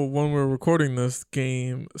time, when we're recording this,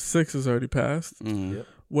 game 6 is already passed. Mm-hmm. Yep.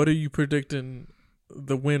 What are you predicting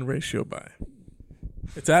the win ratio by?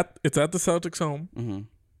 It's at the Celtics home. Mm-hmm.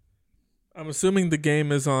 I'm assuming the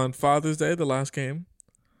game is on Father's Day, the last game.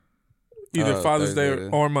 Either Father's Day Thursday.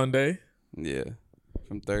 or Monday. Yeah.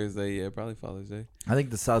 From Thursday, yeah, probably Father's Day. I think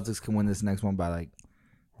the Celtics can win this next one by like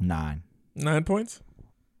 9. 9 points.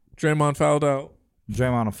 Draymond fouled out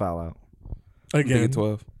Draymond will foul out. I'm thinking again.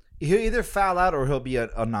 12. He'll either foul out or he'll be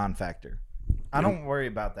a non-factor. I don't worry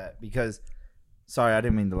about that because, sorry, I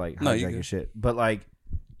didn't mean to like No, you hijack good. your shit, but like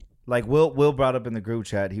Will brought up in the group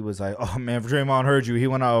chat, he was like, "Oh man, if Draymond heard you, he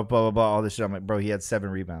went out blah blah blah all this shit." I'm like, bro, he had 7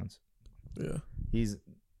 rebounds. Yeah. He's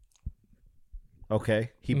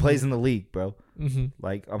okay. He plays in the league, bro. Mm-hmm.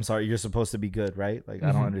 Like, I'm sorry, you're supposed to be good, right? Like,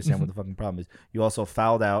 I don't understand what the fucking problem is. You also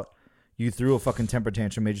fouled out. You threw a fucking temper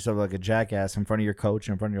tantrum, made yourself like a jackass in front of your coach,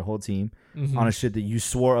 in front of your whole team, on a shit that you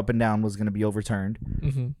swore up and down was going to be overturned.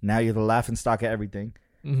 Mm-hmm. Now you're the laughing stock of everything.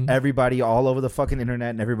 Mm-hmm. Everybody all over the fucking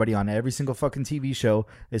internet and everybody on every single fucking TV show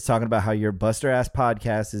is talking about how your buster ass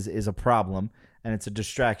podcast is a problem and it's a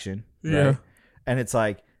distraction. Yeah. Right? And it's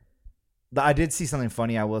like, I did see something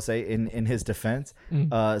funny, I will say, in his defense.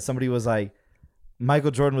 Somebody was like,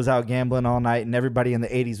 Michael Jordan was out gambling all night and everybody in the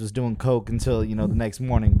 80s was doing coke until, the next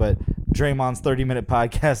morning. But Draymond's 30-minute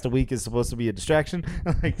podcast a week is supposed to be a distraction.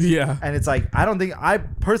 Like, Yeah. And it's like, I don't think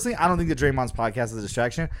that Draymond's podcast is a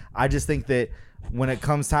distraction. I just think that when it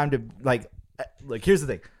comes time to, like here's the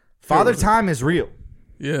thing. Father time is real.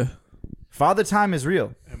 Yeah. Father time is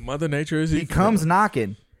real. And Mother Nature is He equal. comes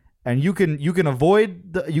knocking, and you can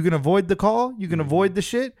avoid the call, you can avoid the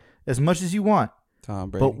shit as much as you want.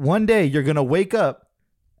 Tom Brady. But one day you're gonna wake up.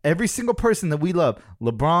 Every single person that we love,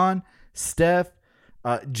 LeBron, Steph,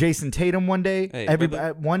 Jason Tatum. One day, Hey,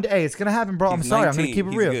 everybody. One day, hey, it's gonna happen, bro. I'm He's sorry. 19. I'm gonna keep it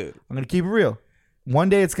He's real. good. I'm gonna keep it real. One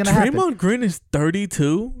day it's gonna happen. Draymond Green is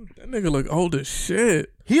 32. That nigga look old as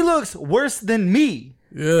shit. He looks worse than me.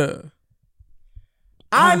 Yeah.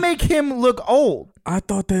 I make him look old. I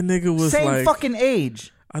thought that nigga was Same like fucking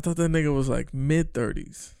age. I thought that nigga was like mid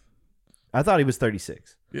 30s. I thought he was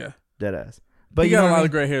 36. Yeah. Dead ass. But He you got know a what I lot mean?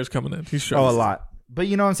 of gray hairs coming in. He's Oh, a lot. But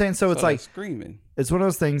you know what I'm saying? So it's like, screaming. it's one of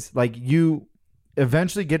those things, like you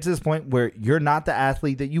eventually get to this point where you're not the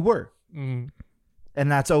athlete that you were. Mm-hmm.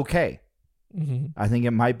 And that's okay. Mm-hmm. I think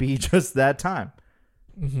it might be just that time.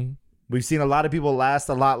 Mm-hmm. We've seen a lot of people last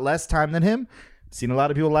a lot less time than him. Seen a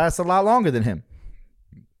lot of people last a lot longer than him.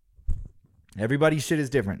 Everybody's shit is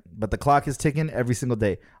different, but the clock is ticking every single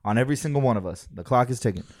day on every single one of us. The clock is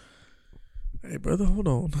ticking. Hey, brother, hold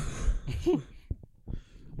on.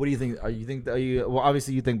 What do you think? Well,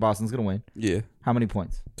 obviously you think Boston's gonna win. Yeah. How many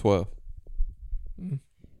points? 12.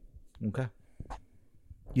 Okay.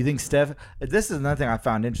 You think Steph? This is another thing I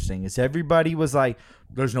found interesting. Is everybody was like,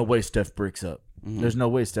 "There's no way Steph breaks up. There's no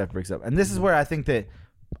way Steph breaks up." And this is where I think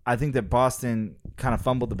that Boston kind of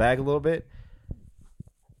fumbled the bag a little bit.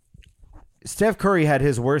 Steph Curry had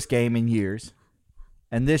his worst game in years,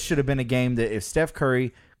 and this should have been a game that if Steph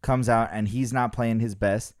Curry comes out and he's not playing his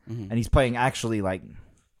best, and he's playing actually like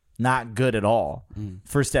not good at all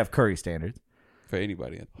for Steph Curry standards. For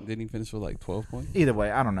anybody, didn't he finish with like 12 points? Either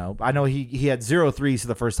way, I don't know. I know he had 0 threes for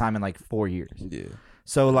the first time in like 4 years. Yeah.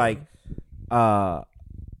 So like,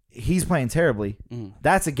 he's playing terribly.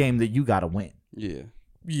 That's a game that you got to win. Yeah.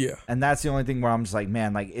 Yeah. And that's the only thing where I'm just like,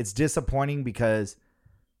 man, like it's disappointing because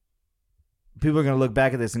people are gonna look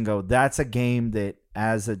back at this and go, that's a game that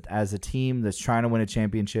as a team that's trying to win a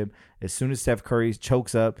championship, as soon as Steph Curry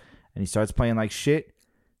chokes up and he starts playing like shit,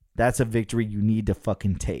 that's a victory you need to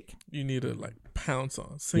fucking take. You need to like pounce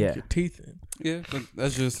on, sink your teeth in. Yeah, but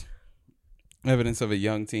that's just evidence of a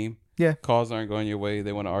young team. Yeah. Calls aren't going your way.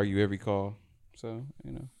 They want to argue every call. So,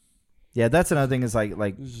 Yeah, that's another thing is like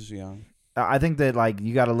it's just young. I think that like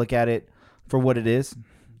you got to look at it for what it is.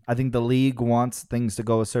 I think the league wants things to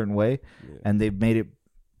go a certain way, and they've made it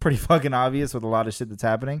pretty fucking obvious with a lot of shit that's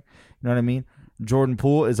happening. You know what I mean? Jordan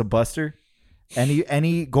Poole is a buster.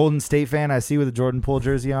 Any Golden State fan I see with a Jordan Poole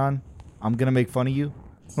jersey on, I'm gonna make fun of you.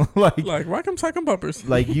 like Rock'em Sock'em Bumpers.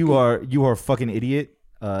 like you are a fucking idiot.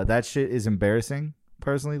 That shit is embarrassing.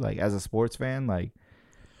 Personally, like as a sports fan, like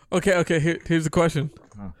Okay. Here's the question.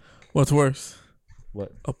 What's worse?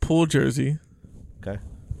 what? A Poole jersey Okay,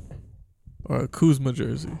 or a Kuzma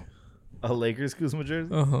jersey? a Lakers Kuzma jersey.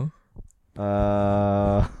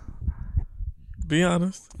 Be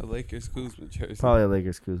honest. A Lakers Kuzma jersey. Probably a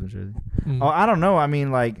Lakers Kuzma jersey. Oh, I don't know. I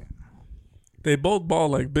mean, like, They both ball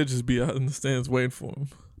like bitches be out in the stands waiting for them.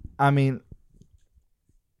 I mean,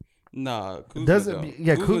 Nah, Kuzma Does it- don't.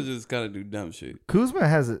 yeah, Kuzma just kind of do dumb shit. Kuzma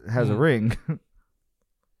has a ring.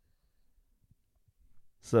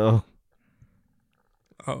 So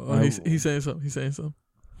Oh, he's saying something. He's saying something.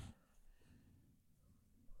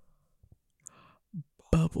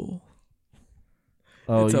 Bubble.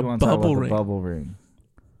 It's you a want to talk bubble about ring. the bubble ring?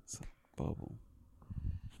 Bubble.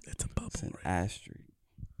 It's a bubble It's an ring. asterisk.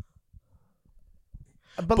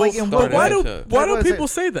 But like, in what started Why way? that. do What was people it?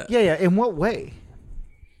 say that? Yeah. In what way?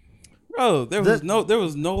 Bro, there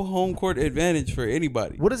was no home court advantage for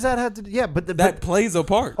anybody. What does that have to do? Yeah, but That plays a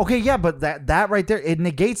part. okay, yeah, but that right there, it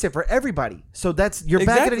negates it for everybody. So that's you're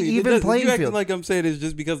back at an It even doesn't- playing you acting field. like I'm saying it's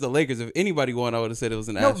just because the Lakers. If anybody won, I would have said it was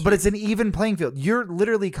an No, asterisk. but it's an even playing field. You're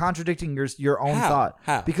literally contradicting your own How? thought.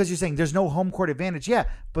 How? Because you're saying there's no home court advantage. Yeah,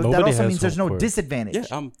 but Nobody that also has means there's home no court. disadvantage.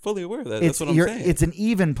 Yeah, I'm fully aware of that. That's what I'm saying. It's an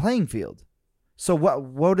even playing field. So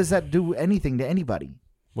what does that do anything to anybody?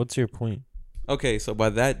 What's your point? Okay, so by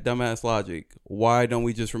that dumbass logic, why don't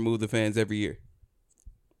we just remove the fans every year?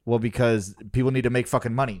 Well, because people need to make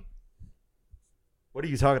fucking money. What are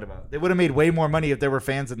you talking about? They would have made way more money if there were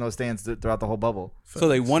fans in those stands throughout the whole bubble. So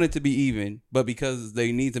they want it to be even, but because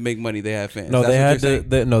they need to make money, they have fans. No, That's they what had you're to.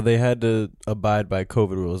 saying? They had to abide by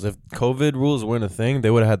COVID rules. If COVID rules weren't a thing,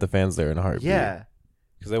 they would have had the fans there in a heartbeat. Yeah.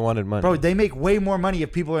 because they wanted money. Bro, they make way more money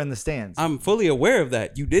if people are in the stands. I'm fully aware of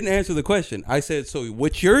that. You didn't answer the question. I said, so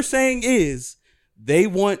what you're saying is they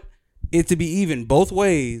want it to be even both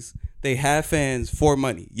ways. They have fans for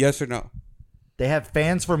money. Yes or no? They have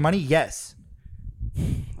fans for money? Yes.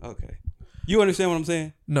 Okay. You understand what I'm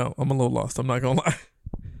saying? No, I'm a little lost. I'm not gonna lie.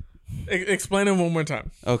 Explain it one more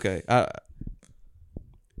time. Okay.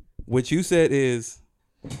 What you said is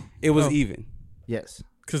it was even. Yes.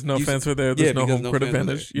 Because no You- fans were there. There's yeah, no because home no court fans were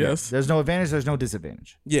advantage. there. Yes. There's no advantage, there's no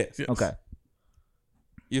disadvantage. Yes. Yes. Okay.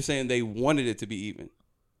 You're saying they wanted it to be even.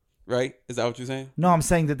 Right? Is that what you're saying? No, I'm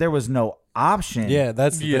saying that there was no option. Yeah,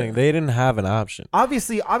 that's the Yeah. thing. They didn't have an option.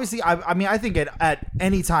 Obviously, I mean, I think at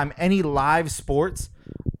any time, any live sports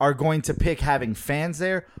are going to pick having fans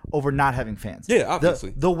there over not having fans. Yeah,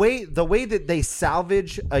 obviously. The way that they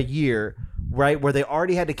salvage a year, right, where they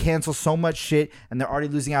already had to cancel so much shit and they're already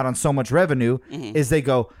losing out on so much revenue, is they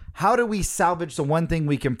go, how do we salvage the one thing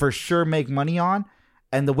we can for sure make money on?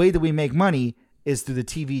 And the way that we make money is through the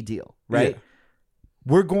TV deal, right? Yeah.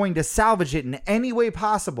 We're going to salvage it in any way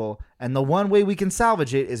possible, and the one way we can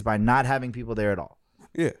salvage it is by not having people there at all.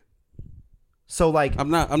 Yeah. So, like, I'm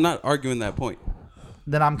not arguing that point.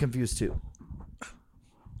 then I'm confused too.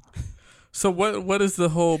 So what is the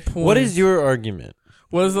whole point? What is your argument?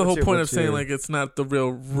 What is the whole your- point of what's saying your- like it's not the real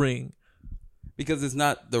ring? Because it's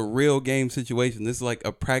not the real game situation. This is like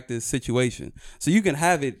a practice situation. So you can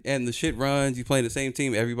have it and the shit runs. You play the same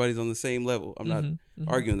team. Everybody's on the same level. I'm not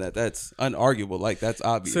arguing that. That's unarguable. Like, that's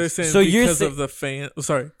obvious. So you're saying So you're because sa- of the fan.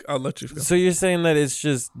 Sorry, I'll let you go. So you're saying that it's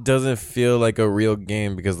just doesn't feel like a real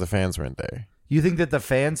game because the fans weren't there. You think that the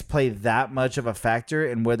fans play that much of a factor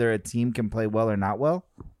in whether a team can play well or not well?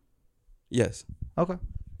 Yes. Okay.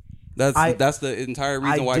 That's the entire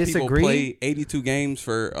reason why disagree. people play 82 games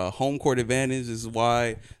for a home court advantage. This is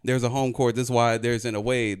why there's a home court. This is why there's an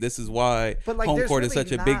away. This is why But, like, home there's court is really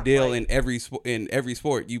such a big not, deal like- in every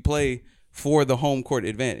sport. You play for the home court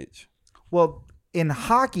advantage. Well, in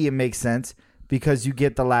hockey, it makes sense because you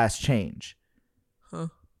get the last change. Huh.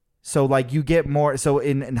 So, like, you get more. So,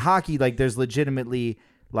 in hockey, like, there's legitimately,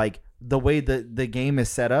 like, the way the game is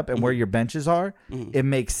set up and where your benches are, it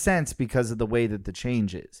makes sense because of the way that the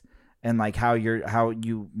change is and, like, how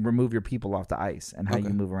you remove your people off the ice and how you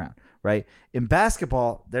move around, right? In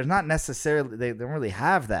basketball, there's not necessarily, they don't really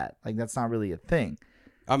have that. Like, that's not really a thing.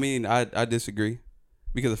 I mean, I disagree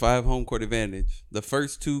because if I have home court advantage, the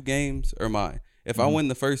first 2 games are mine. If I win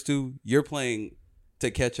the first 2, you're playing to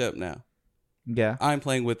catch up now. Yeah. I'm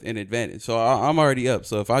playing with an advantage. So I'm already up.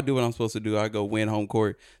 So if I do what I'm supposed to do, I go win home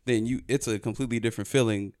court, then it's a completely different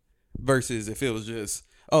feeling versus if it was just,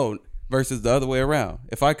 versus the other way around.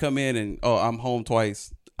 If I come in and, I'm home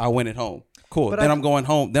twice, I win at home. Cool. But I'm going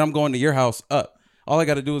home. Then I'm going to your house up. All I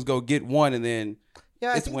got to do is go get one and then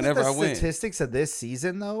Yeah, I it's think whenever that I the win. statistics of this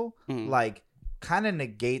season, though, like, kind of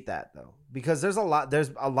negate that, though, because there's a lot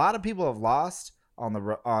of people have lost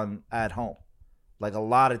at home. Like, a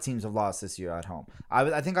lot of teams have lost this year at home.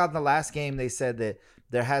 I think on the last game they said that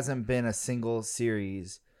there hasn't been a single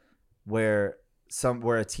series where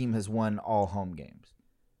a team has won all home games.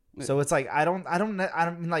 So it's like I don't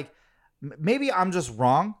mean, like, maybe I'm just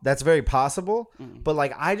wrong. That's very possible. But,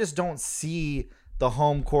 like, I just don't see the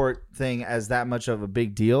home court thing as that much of a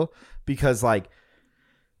big deal because, like,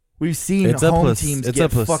 we've seen home teams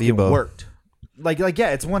get fucking worked. Like yeah,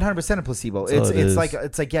 it's 100% a placebo.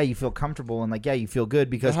 It's like yeah, you feel comfortable and like yeah, you feel good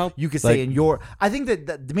because you could stay in your. I think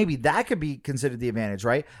that maybe that could be considered the advantage,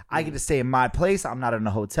 right? I get to stay in my place. I'm not in a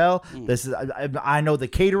hotel. This is I know the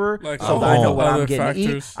caterer, Like, so I know what other I'm getting to eat.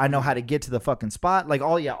 factors. I know how to get to the fucking spot. Like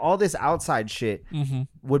all this outside shit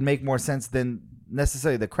would make more sense than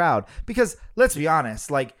necessarily the crowd. Because let's be honest,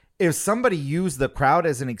 like if somebody used the crowd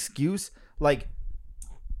as an excuse, like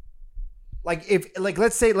if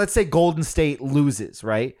let's say Golden State loses,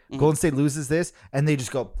 right? Golden State loses this and they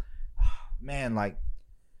just go, man, like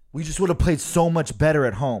we just would have played so much better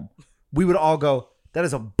at home. We would all go, that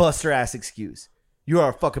is a buster ass excuse. You are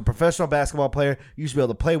a fucking professional basketball player. You should be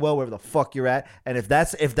able to play well wherever the fuck you're at. And if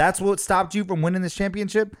that's what stopped you from winning this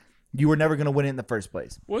championship, you were never going to win it in the first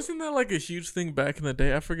place. Wasn't that like a huge thing back in the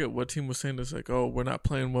day? I forget what team was saying this, like, oh, we're not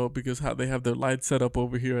playing well because how they have their lights set up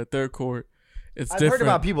over here at their court. It's I've different. heard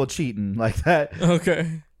about people cheating like that.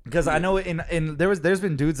 Okay. Because I know there's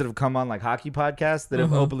been dudes that have come on like hockey podcasts that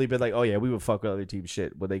have openly been like, oh yeah, we would fuck with other teams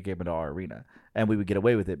shit when they came into our arena and we would get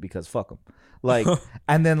away with it because fuck them. Like,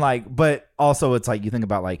 and then like, but also it's like you think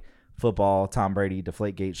about like football, Tom Brady,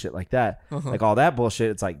 Deflategate, shit like that, like all that bullshit.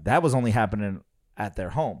 It's like that was only happening at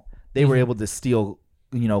their home. They were able to steal,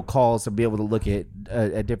 calls and be able to look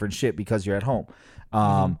at different shit because you're at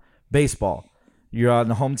home. Baseball, you're on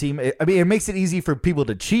the home team. It makes it easy for people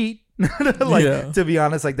to cheat. To be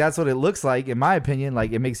honest, like that's what it looks like in my opinion.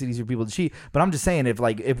 Like it makes it easier for people to cheat. But I'm just saying,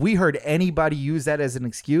 if we heard anybody use that as an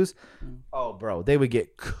excuse, oh bro, they would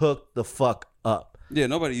get cooked the fuck up. Yeah,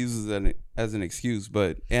 nobody uses that as an excuse,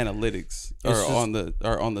 but analytics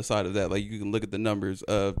are on the side of that. Like you can look at the numbers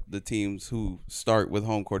of the teams who start with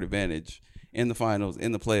home court advantage in the finals,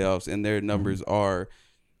 in the playoffs, and their numbers are.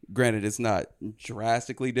 Granted, it's not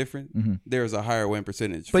drastically different. There's a higher win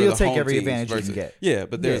percentage. But for you'll the take home every teams advantage versus, you can get. Yeah,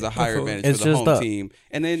 but there's a higher advantage It's for the just home team.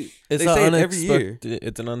 And then they say it every year.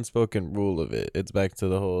 It's an unspoken rule of it. It's back to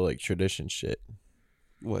the whole like tradition shit.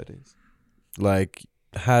 What is? Like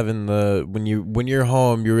having when you're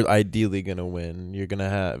home, you're ideally gonna win. You're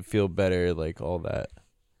gonna feel better, like all that.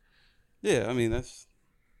 Yeah, I mean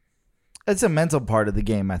It's a mental part of the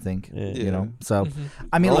game, I think. Yeah. So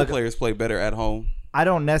I mean, role look, players play better at home. I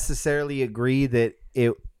don't necessarily agree that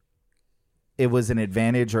it was an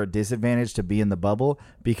advantage or a disadvantage to be in the bubble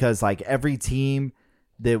because like every team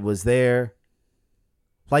that was there,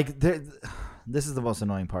 like this is the most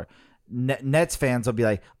annoying part. Nets fans will be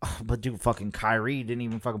like, oh, but dude, fucking Kyrie didn't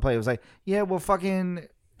even fucking play. It was like, yeah, well, fucking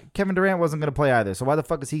Kevin Durant wasn't going to play either. So why the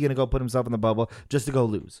fuck is he going to go put himself in the bubble just to go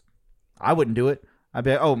lose? I wouldn't do it. I'd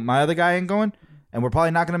be like, oh, my other guy ain't going and we're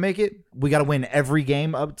probably not going to make it. We got to win every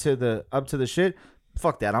game up to the shit.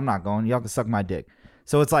 Fuck that. I'm not going. Y'all can suck my dick.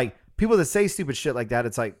 So it's like people that say stupid shit like that.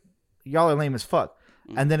 It's like y'all are lame as fuck.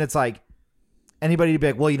 And then it's like anybody to be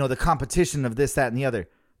like, well, the competition of this, that, and the other.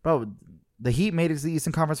 Bro, the Heat made it to the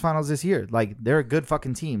Eastern Conference Finals this year. Like they're a good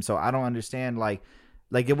fucking team. So I don't understand. Like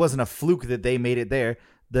it wasn't a fluke that they made it there.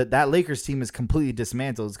 That Lakers team is completely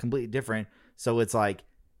dismantled. It's completely different. So it's like,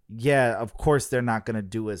 yeah, of course they're not gonna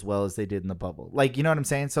do as well as they did in the bubble. Like, you know what I'm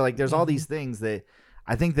saying? So like, there's all these things that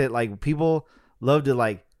I think that like people love to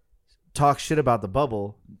like talk shit about the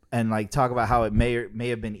bubble and like talk about how it may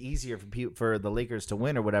have been easier for the Lakers to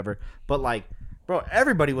win or whatever. But like, bro,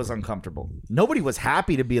 everybody was uncomfortable. Nobody was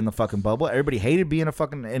happy to be in the fucking bubble. Everybody hated being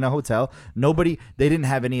in a hotel. They didn't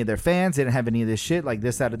have any of their fans. They didn't have any of this shit, like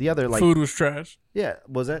this, that, or the other. Like, food was trash. yeah,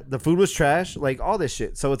 was that the food was trash? Like all this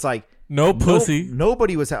shit. So it's like No pussy.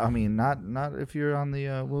 Nobody was. I mean, not if you're on the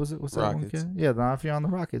what was it? What's that one? Rockets. Yeah, not if you're on the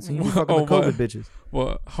Rockets. You be fucking the COVID bitches.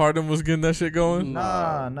 What? Harden was getting that shit going?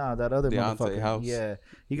 Nah, that other Deontay motherfucker. House. Yeah,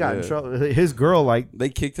 he got in trouble. His girl, like, They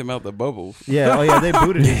kicked him out the bubble. yeah, oh yeah, they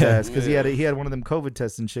booted his ass because he had one of them COVID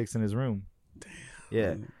testing chicks in his room.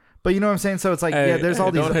 Yeah, but you know what I'm saying. So it's like, Hey, yeah, there's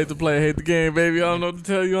all these. Don't hate the play, hate the game, baby. I don't know what to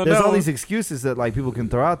tell you on There's that all one. these excuses that like people can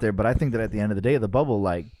throw out there, but I think that at the end of the day, the bubble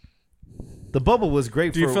was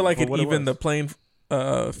great. Do you feel like for it what evened was. the playing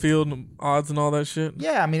field odds and all that shit?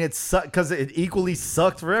 Yeah, I mean it sucked because it equally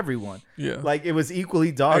sucked for everyone. Yeah. Like it was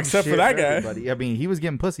equally dog Except shit for that guy. everybody. I mean, he was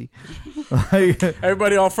getting pussy. Like,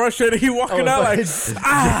 Everybody all frustrated. He walking out like,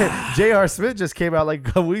 J.R. Smith just came out like a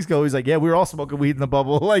couple weeks ago. He's like, yeah, we were all smoking weed in the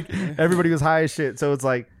bubble. Like everybody was high as shit. So it's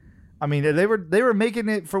like, I mean, they were making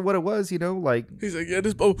it for what it was, you know. Like he's like, yeah,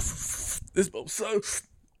 this boat sucks.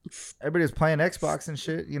 everybody was playing Xbox and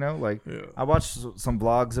shit, you know. Like Yeah. I watched some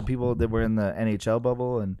vlogs of people that were in the NHL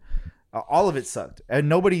bubble, and all of it sucked, and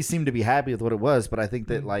nobody seemed to be happy with what it was. But I think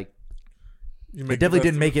that like. You It make definitely the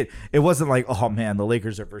didn't make it. It wasn't like, oh man, the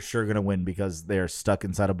Lakers are for sure gonna win because they are stuck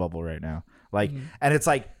inside a bubble right now. Like, and it's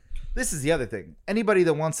like, this is the other thing. Anybody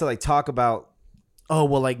that wants to like talk about, oh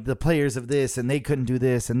well, like the players of this and they couldn't do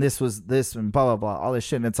this and this was this and blah blah blah, all this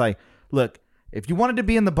shit. And it's like, look, if you wanted to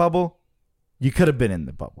be in the bubble, you could have been in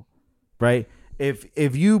the bubble, right?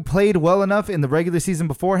 If you played well enough in the regular season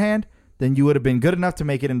beforehand, then you would have been good enough to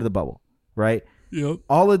make it into the bubble, right? Yep.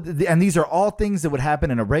 And these are all things that would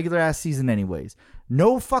happen in a regular ass season anyways.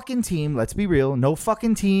 No fucking team, let's be real, no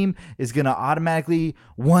fucking team is gonna automatically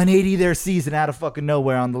 180 their season out of fucking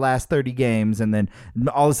nowhere on the last 30 games and then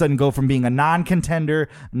all of a sudden go from being a non-contender,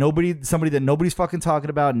 somebody that nobody's fucking talking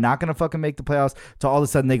about, not gonna fucking make the playoffs, to all of a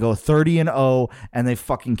sudden they go 30-0 and they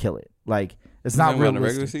fucking kill it. Like, it's not real. In the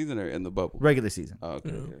realistic. regular season or in the bubble? Regular season. Oh, okay.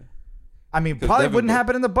 Yeah. I mean, 'Cause probably Devin wouldn't Booker-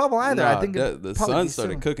 happen in the bubble either. I think the probably Suns be started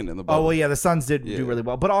similar. cooking in the bubble. Oh well, yeah, the Suns did Yeah. do really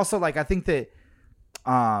well, but also like I think that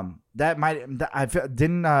that might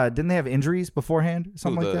didn't they have injuries beforehand,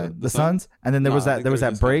 something like that? The Suns, and then there was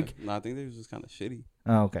that break. I think they was just kind of shitty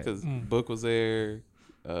Oh, okay. because Book was there,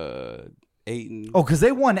 Ayton. Oh, because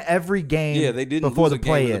they won every game. Yeah, they didn't before lose the a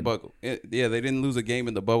game in play the in. bubble. Yeah, they didn't lose a game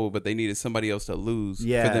in the bubble, but they needed somebody else to lose for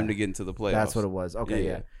Yeah. them to get into the playoffs. That's what it was. Okay, Yeah.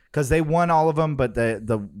 yeah. Because they won all of them, but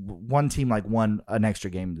the one team like won an extra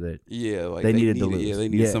game that. Yeah, like They needed to lose. Yeah, they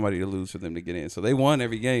needed Yeah. somebody to lose for them to get in. So they won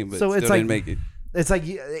every game, but So still it's like- didn't make it. It's like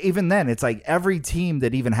even then, it's like every team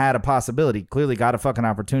that even had a possibility clearly got a fucking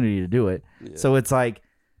opportunity to do it. Yeah. So it's like,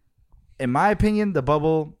 in my opinion, the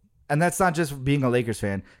bubble, and that's not just being a Lakers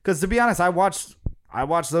fan. Because to be honest, I watched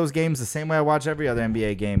those games the same way I watch every other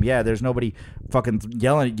NBA game. Yeah, there's nobody fucking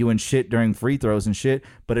yelling at you and shit during free throws and shit.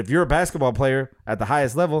 But if you're a basketball player at the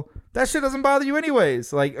highest level, that shit doesn't bother you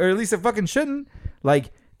anyways. Like, or at least it fucking shouldn't.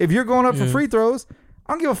 Like, if you're going up for free throws,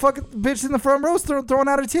 I don't give a fuck if the bitch in the front row throwing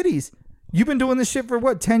out her titties. You've been doing this shit for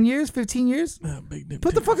what, 10 years, 15 years?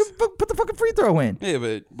 Put the fucking free throw in. Yeah,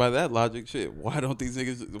 but by that logic, shit, why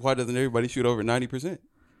doesn't everybody shoot over 90%?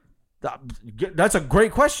 That's a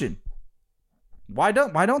great question. Why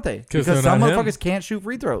don't they? Because they're some not him. motherfuckers can't shoot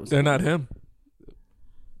free throws. They're not him.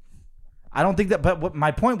 I don't think that. But what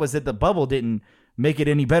my point was that the bubble didn't make it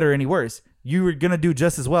any better, or any worse. You were gonna do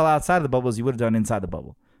just as well outside of the bubble as you would have done inside the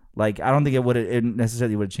bubble. Like, I don't think it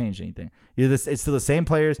necessarily would have changed anything. It's still the same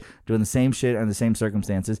players doing the same shit under the same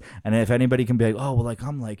circumstances. And if anybody can be like, oh well, like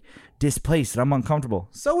I'm like displaced and I'm uncomfortable,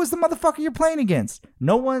 so is the motherfucker you're playing against.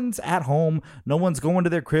 No one's at home. No one's going to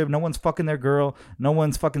their crib. No one's fucking their girl. No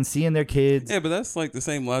one's fucking seeing their kids. Yeah, but that's like the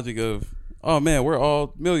same logic of, oh man, we're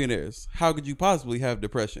all millionaires. How could you possibly have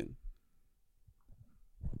depression?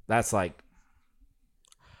 That's like.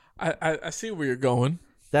 I see where you're going.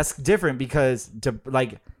 That's different because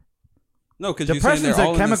No, because depression's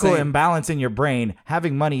a chemical imbalance in your brain.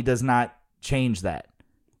 Having money does not change that.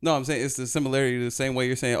 No, I'm saying it's the similarity the same way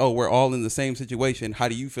you're saying, oh, we're all in the same situation. How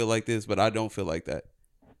do you feel like this, but I don't feel like that?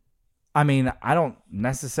 I mean, I don't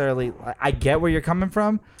necessarily. I get where you're coming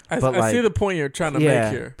from, but I see the point you're trying to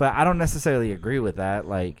make here. But I don't necessarily agree with that.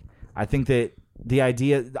 Like, I think that the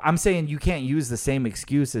idea. I'm saying you can't use the same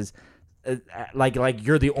excuses. Like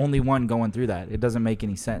you're the only one going through that. It doesn't make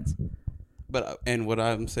any sense. and what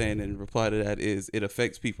I'm saying in reply to that is it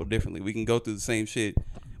affects people differently. We can go through the same shit.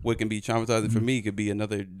 What can be traumatizing for me could be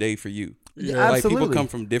another day for you. Yeah. Like people Absolutely. come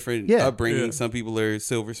from different upbringings. Yeah. Some people are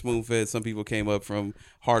silver spoon fed. Some people came up from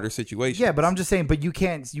harder situations. Yeah, but I'm just saying. But you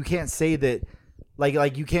can't say that.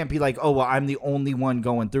 Like you can't be like, oh well, I'm the only one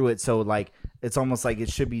going through it, so like it's almost like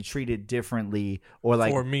it should be treated differently, or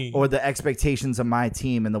like For me. or the expectations of my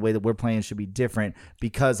team and the way that we're playing should be different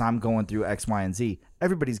because I'm going through X, Y, and Z.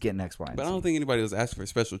 Everybody's getting X, Y, and But I Z. don't think anybody was asking for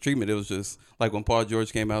special treatment. It was just like when Paul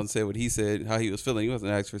George came out and said what he said, how he was feeling. He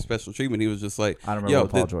wasn't asking for special treatment. He was just like, I don't remember yo,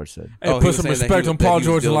 what Paul George said. Hey, Oh, he put was some saying that respect he on was- that Paul he was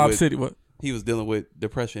George and dealing Lob with- City. What? he was dealing with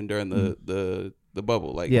depression during the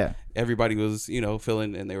bubble. Like Yeah. everybody was,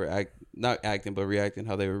 feeling and they were not acting but reacting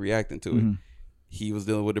how they were reacting to it. Mm-hmm. He was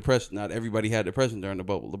dealing with depression. Not everybody had depression during the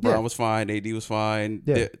bubble. LeBron Yeah. was fine. AD was fine.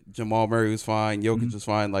 Yeah. Jamal Murray was fine. Jokic was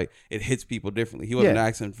fine. Like it hits people differently. He wasn't Yeah.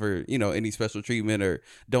 asking for any special treatment or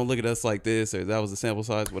don't look at us like this or that was the sample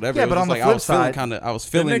size. Whatever. Yeah, It was but just on the like, flip I was feeling side- kind of. I was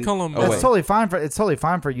Didn't they feeling. call him- away. That's totally fine it's totally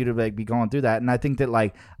fine for you to like be going through that, and I think that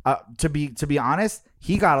like to be honest,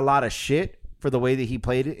 he got a lot of shit for the way that he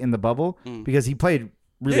played it in the bubble because he played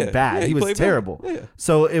really Yeah, bad. yeah, he he was played bad. terrible. Yeah.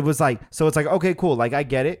 So it was like it's like okay, cool, like I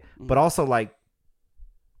get it, but also like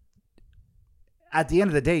at the end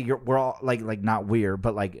of the day, we're all like not weird,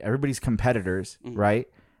 but like everybody's competitors, right?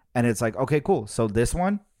 And it's like okay, cool. So this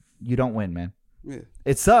one you don't win, man. Yeah.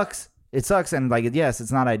 It sucks. It sucks, and like yes,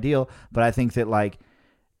 it's not ideal, but I think that like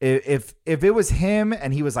if it was him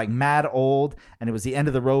and he was like mad old and it was the end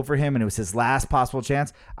of the road for him and it was his last possible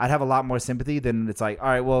chance, I'd have a lot more sympathy than it's like, all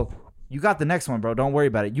right, well, you got the next one, bro. Don't worry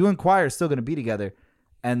about it. You and Kawhi are still gonna be together,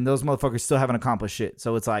 and those motherfuckers still haven't accomplished shit.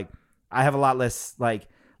 So it's like I have a lot less like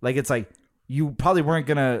it's like you probably weren't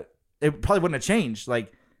gonna. It probably wouldn't have changed.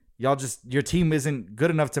 Like y'all just your team isn't good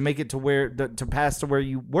enough to make it to where to pass to where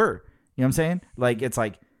you were. You know what I'm saying? Like it's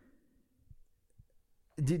like.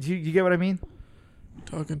 Did you get what I mean?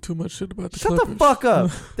 Talking too much shit about the Shut Clippers. the fuck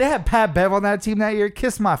up. They had Pat Bev on that team that year.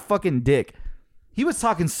 Kiss my fucking dick. He was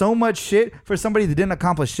talking so much shit for somebody that didn't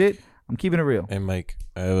accomplish shit. I'm keeping it real. Hey, Mike,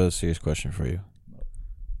 I have a serious question for you.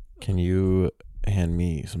 Can you hand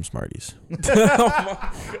me some Smarties Oh my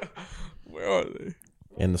god. Where are they?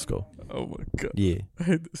 in the skull? Oh my god. Yeah. I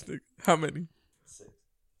hate this nigga. How many?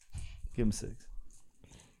 Give him 6.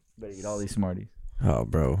 Better eat all these Smarties. Oh,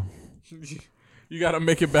 bro. You gotta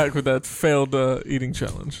make it back with that failed eating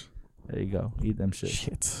challenge. There you go. Eat them shit.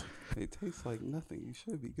 Shit. They taste like nothing. You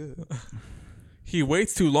should be good. He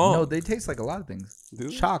waits too long. No, they taste like a lot of things. Do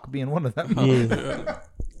they? Chalk being one of them. Yeah.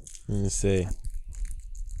 Let me say.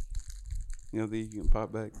 You can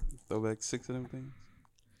pop back, throw back 6 of them things.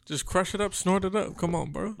 Just crush it up, snort it up. Come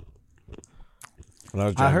on, bro. When I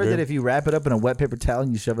was I heard younger- that if you wrap it up in a wet paper towel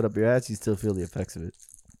and you shove it up your ass, you still feel the effects of it.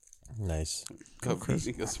 Nice. Cup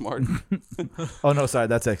eating a smart. Oh, no, sorry.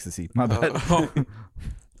 That's ecstasy. My bad. Oh,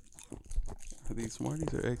 Are these Smarties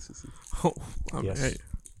or ecstasy? I mean, Yes. hey,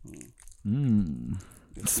 Mm.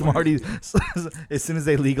 Smarties. As soon as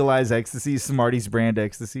they legalize ecstasy, Smarties brand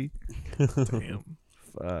ecstasy. damn.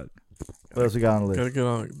 Fuck. What else we got on the Gotta list? get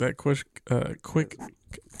on that quick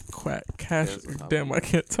cash. Yeah, it's Damn, I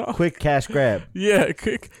can't talk. Quick cash grab. Yeah,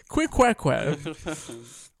 quick quack quack.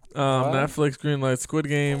 Netflix greenlight Squid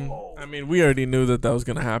Game. I mean, we already knew that was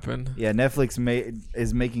gonna happen. Yeah, Netflix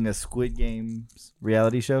is making a Squid Games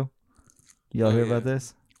reality show. Y'all Oh, hear yeah. about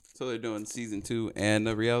this? So they're doing season 2 and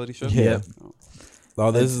a reality show. Yeah. Oh.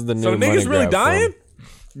 Oh, this is the new So money niggas really grab dying?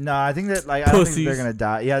 No, I think that I don't think Pussies. they're gonna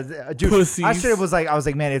die. Yeah, dude. Pussies. I should have I was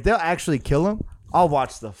like, man, if they'll actually kill him, I'll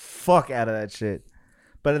watch the fuck out of that shit.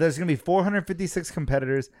 But there's gonna be 456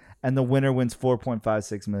 competitors, and the winner wins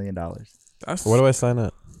 $4.56 million. That's Where do I sign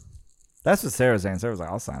up? That's what Sarah's saying. Sarah was like,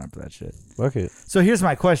 I'll sign up for that shit. Fuck it. So here's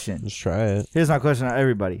my question. Just try it. Here's my question to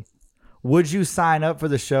everybody. Would you sign up for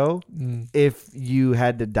the show if you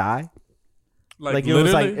had to die? Like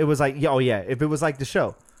literally? it was like yeah, oh yeah, if it was like the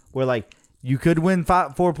show where like you could win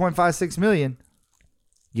 4.56 million,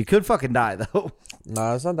 you could fucking die though.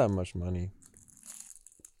 Nah, it's not that much money.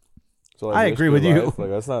 So, I risk agree your with you. life, Like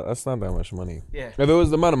that's not that much money. Yeah. If it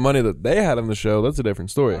was the amount of money that they had on the show, that's a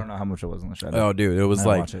different story. I don't know how much it was on the show. Oh, dude, it was I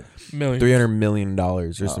didn't like watch it. million. $300 million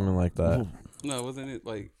or something like that. No, wasn't it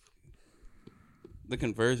like the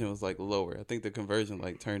conversion was like lower? I think the conversion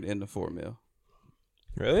like turned into 4 mil.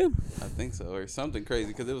 Really? I think so, or something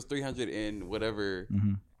crazy because it was 300 in whatever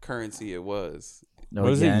currency it was. No,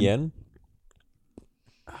 What is it, yen?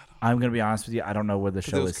 I'm gonna be honest with you. I don't know where the 'Cause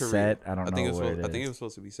it show was is Korea. set. I don't know think it was. where it is. I think it was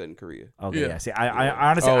supposed to be set in Korea. Okay, Yeah. yeah. See, I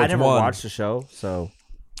honestly Oh, I it's never one. watched the show, so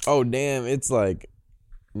Oh, damn. It's like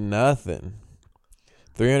nothing.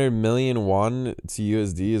 300 million won to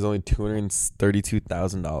USD is only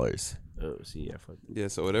 $232,000. Oh, see, yeah, fuck. Yeah,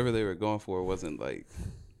 so whatever they were going for wasn't like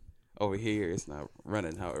over here. It's not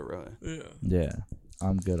running how it run. Yeah. Yeah,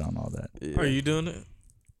 I'm good on all that. Yeah. Are you doing it?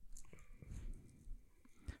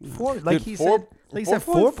 Like he said,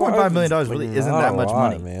 $4.5 million really isn't that much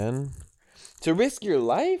money. man. To risk your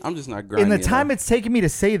life? I'm just not In grinding. the time it's taken me to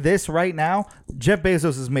say this right now, Jeff Bezos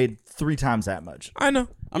has made 3 times that much. I know.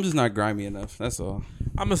 I'm just not grimy enough. That's all.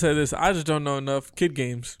 I'm gonna say this. I just don't know enough kid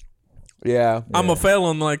games. Yeah. I'm gonna fail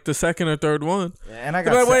on like the second or third one. And I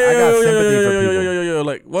Be got, like, I got sympathy for people. yo.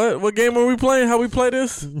 Like, what game are we playing? How we play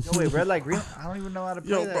this? No, wait, red light, green? I don't even know how to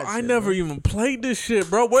play Yo, that bro, I shit, never bro. even played this shit,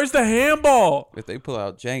 bro. Where's the handball? If they pull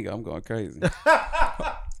out Jenga, I'm going crazy.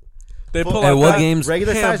 They pull Hey, out what that games-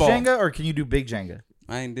 Regular size handball. Jenga, or can you do big Jenga?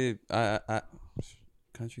 I ain't did. I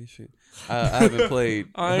country shit. I haven't played.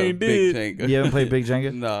 I ain't big did. Jenga. You haven't played big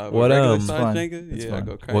Jenga? Nah. But What, regular it's size fun. Jenga? It's Yeah, I fun.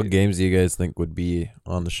 go crazy. What games do you guys think would be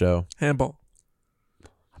on the show? Handball.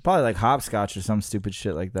 Probably like hopscotch or some stupid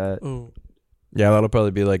shit like that. Ooh. Yeah, that'll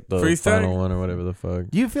probably be like the Freeze final tag? one or whatever the fuck.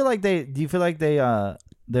 Do you feel like they're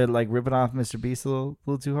like ripping off Mr. Beast a little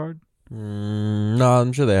too hard? No,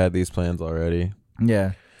 I'm sure they had these plans already.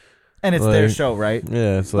 Yeah. And it's their Like- show, right?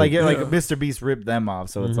 Yeah, it's Like like, Yeah. Mr. Beast ripped them off,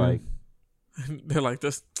 so it's Mhm. like They're like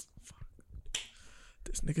this.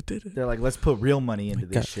 This nigga did it. they're like, let's put real money into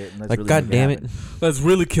this God- shit. And let's like really God make damn happen. it. Let's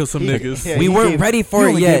really kill some niggas. Yeah, We he weren't gave- ready for he it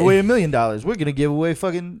only yet. gave away $1 million. We're gonna give away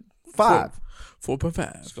fucking 5.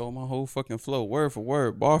 4.5. Stole my whole fucking flow, word for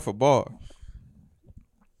word, bar for bar.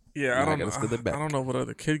 Yeah, Now I I don't gotta know. steal it back. I don't know what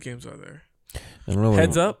other kid games are there. I don't know,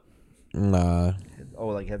 Heads up. Nah. Oh,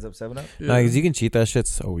 like heads up, 7 up. Yeah. Nah, because you can cheat that shit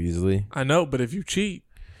so easily. I know, but if you cheat,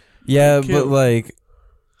 Yeah, Kill. but like,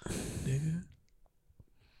 nigga.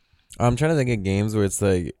 I'm trying to think of games where it's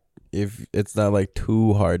like, if it's not like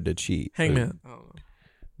too hard to cheat. Hangman. I don't know.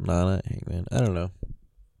 Nah, not Hangman. I don't know.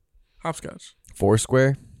 Hopscotch.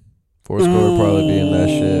 Foursquare? Foursquare would probably be in that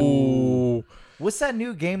shit. Ooh. What's that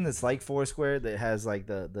new game that's like Foursquare that has like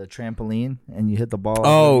the trampoline and you hit the ball? Oh, You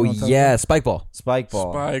know what I'm talking yeah. about? Spike ball. Spike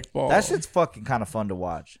ball. Spike ball. That shit's fucking kind of fun to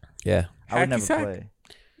watch. Yeah. I would Hacky never sack? play.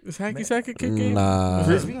 Is hacky sack a kid game? Nah.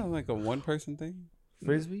 Frisbee? Isn't that like a one person thing?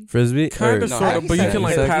 Frisbee? Frisbee? Kinda Or- No, sort of, hacky but you sack. can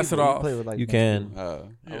like Hacky sack. pass it off. Play with, like, You can. I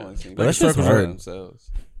Yeah. only seen But that shit's people hard. themselves.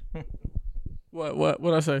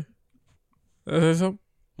 What I say? Did I say something?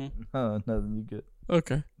 Oh, nothing. You good?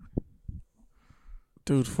 Okay.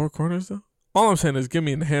 Dude, 4 corners though? All I'm saying is give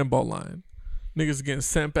me in the handball line. Niggas getting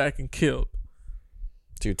sent back and killed.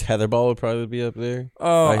 Dude, tetherball would probably be up there.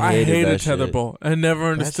 Oh, I I hated hated that shit. tetherball. I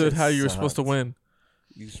never understood shit how you were supposed to sucked. win.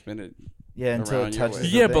 You spin it. Yeah, until Around it your touches. way. the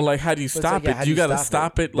Yeah, thing. but like, how do you it's stop like, yeah, it? how do You you gotta stop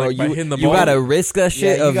stop it Bro, like by hitting the you ball. gotta risk that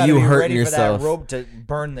shit yeah, of gotta you be hurting ready yourself. For that rope to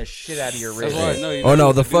burn the shit out of your That's wrist. right. No, you Oh,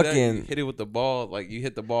 no, don't the have to do that. fucking- You hit it with the ball. Like you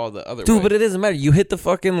hit the ball the other way. Dude, but it doesn't matter. You hit the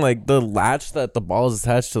fucking, like, the latch that the ball is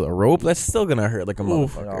attached to the rope. That's still gonna hurt like a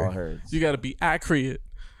Oof. It all motherfucker. hurts. You gotta be accurate.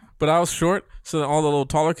 But I was short, so then all the little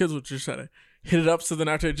taller kids would just try to hit it up. So then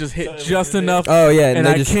after it just hit just enough, Oh, yeah. And, and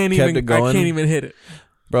they I just can't kept even it going. I can't even hit it.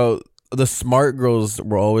 Bro, the smart girls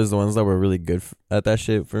were always the ones that were really good at that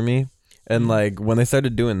shit for me. And, like, when they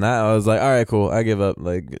started doing that, I was like, all right, cool. I give up.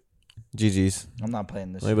 Like, GG's. I'm not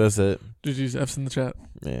playing this. Like, shit. that's it. GG's F's in the chat.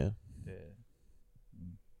 Yeah.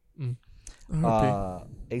 RIP.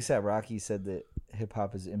 ASAP Rocky said that hip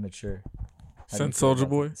hop is immature. How do you Since feel Soulja about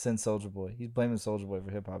Boy? that? Since Soulja Boy. He's blaming Soulja Boy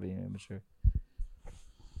for hip hop being immature.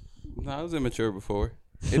 No, I was immature before.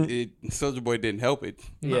 It Soulja Boy didn't help it,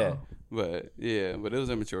 No. Yeah. but it was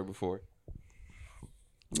immature before.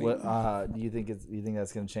 I mean, What do you think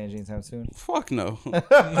that's gonna change anytime soon? Fuck no.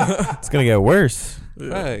 It's gonna get worse.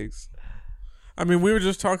 Yeah. Thanks. I mean, we were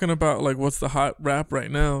just talking about like what's the hot rap right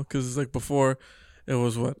now because it's like before it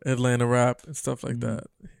was what Atlanta rap and stuff like that.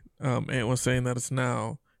 Ant was saying that it's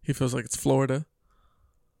now he feels like it's Florida.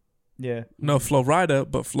 Yeah. No, Florida,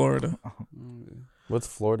 but Florida. What's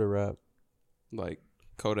Florida rap? Like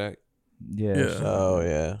Kodak. Yeah. Yeah. Oh,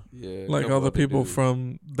 yeah. Yeah. a Like couple all the other people dudes.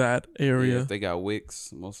 from that Yeah, area. if they got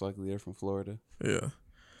wicks, most likely they're from Florida. Yeah.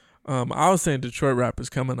 I was saying Detroit rap is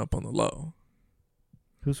coming up on the low.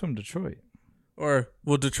 Who's from Detroit? Or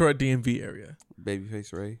well, Detroit DMV area.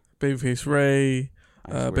 Babyface Ray. Babyface Ray,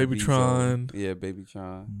 I swear Babytron. Bezo. Yeah,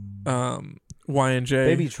 Babytron. YNJ.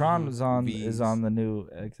 Baby Tron was on V's. is on the new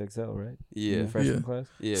XXL, right? Yeah. New freshman Yeah. class.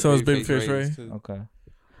 Yeah. So is Babyface Ray? too. Okay.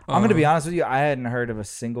 I'm gonna be honest with you. I hadn't heard of a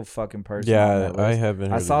single fucking person. on Yeah, that I list.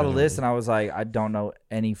 haven't. I heard saw of the anyone. list and I was like, I don't know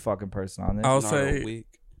any fucking person on this. I'll Nardo say Wick.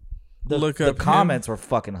 look the up comments were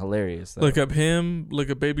fucking hilarious. Though. Look up him. Look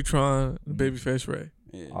up Babytron. And Babyface Ray.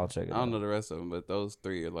 Yeah. I'll check it I don't out. know the rest of them, but those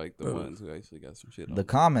three are like the Uh, ones who actually got some shit on. The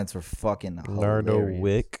comments were fucking hilarious. Nardo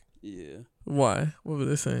Wick. Yeah. Why? What were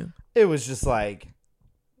they saying? It was just like,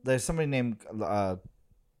 there's somebody named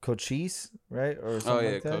Cochise, right? Or Oh something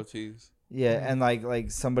yeah, like that. Cochise. Yeah, and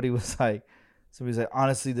like somebody's like,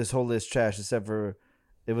 honestly, this whole list trash except for.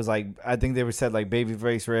 It was like I think they were said like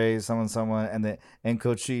Babyface Ray, someone, and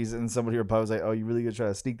Coach Cheese, and somebody replied was like, "Oh, you really gonna try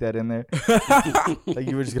to sneak that in there? Like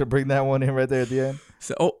you were just gonna bring that one in right there at the end?"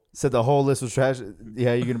 Said the whole list was trash.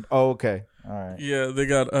 Yeah, you can. Oh, okay, all right. Yeah, they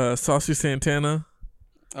got Saucy Santana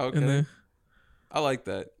in Okay, there. I like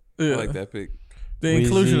that. Yeah. I like that pick. The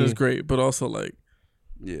inclusion Weezy. is great, but also like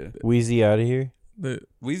Yeah, Wheezy out of here.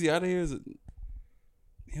 Weezy out of here is.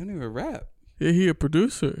 He don't even rap. he a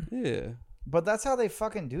producer. Yeah. But that's how they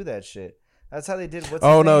fucking do that shit. That's how they did. What's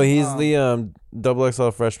Oh his no, name? he's the double XL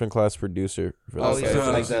freshman class producer. For Oh, that he's side.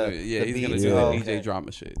 doing, like, the he's gonna beats. do the Oh, DJ okay.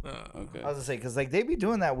 drama shit. Okay. I was gonna say because like they be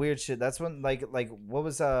doing that weird shit. That's when like what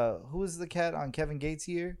was who was the cat on Kevin Gates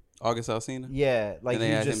here? August Alsina. Yeah, like And they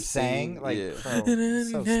he had just him sang sing, like yeah. bro,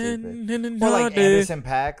 so stupid. Or like Anderson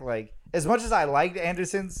Paak. Like as much as I liked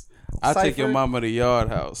Anderson's, I take your cipher, mama to Yard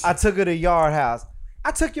House. I took her to Yard House. I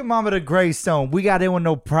took your mama to Greystone. We got in with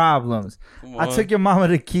no problems. Come I on. took your mama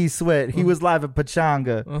to Key Sweat. He was live at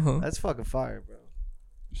Pachanga. Uh-huh. That's fucking fire, bro.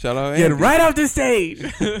 Shout out. Get Andy. right off the stage.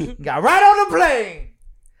 Got right on the plane.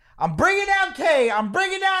 I'm bringing out K. I'm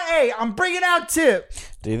bringing out A. I'm bringing out Tip.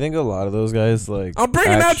 Do you think a lot of those guys like I'm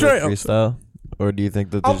bringing out actually Dre. freestyle, or do you think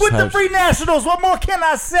that they I'm just with the have, Free Nationals. What more can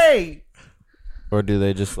I say? or do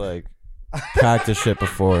they just like practice shit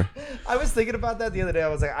before? I was thinking about that the other day. I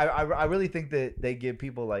was like, I really think that they give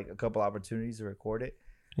people like a couple opportunities to record it.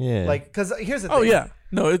 Yeah, Like, because here's the thing. Oh yeah,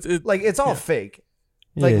 no, it's Like, it's all fake.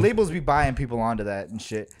 Like, Yeah. labels be buying people onto that and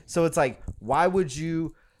shit. So it's like, why would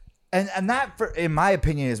you... And that, in my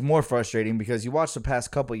opinion, is more frustrating because you watch the past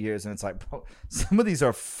couple years and it's like, bro, some of these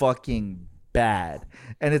are fucking bad.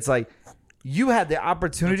 And it's like, you had the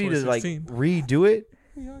opportunity to like 2016. redo it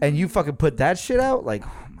and you fucking put that shit out? Like,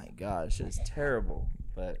 oh my gosh, it's terrible.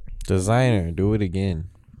 But designer, do it again.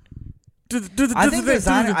 I think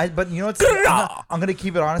designer, but you know what's... I'm going to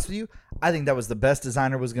keep it honest with you. I think that was the best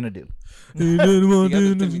designer was going to do. He got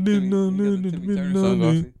the Timmy Turner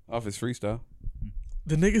song off his freestyle.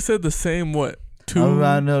 The nigga said the same what?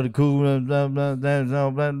 I know the cool blah, blah, blah, blah,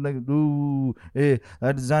 blah, blah, ooh, yeah.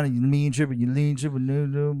 That designer, you mean tripping, you lean tripping,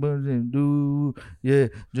 do, yeah.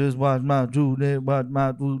 Just watch my do, watch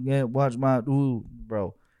my do, yeah. Watch my do,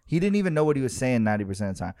 bro. He didn't even know what he was saying 90%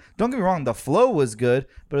 of the time. Don't get me wrong, the flow was good,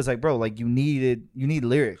 but it's like, bro, like you need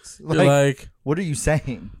lyrics. You're like, what are you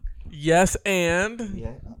saying? yes, and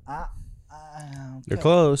Yeah, You're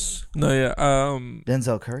close. no, yeah.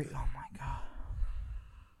 Denzel Curry. Oh my god.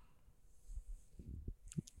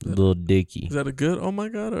 Little Dicky. Is that a good oh my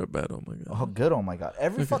god or a bad oh my god? Oh, good. Oh my god.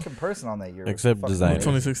 Every fucking person on that year, was Except fucking designer.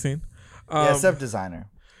 amazing. 2016. Yeah, except designer.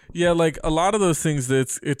 Yeah, like a lot of those things.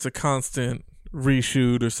 It's a constant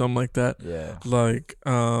reshoot or something like that. Yeah, Like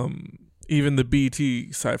even the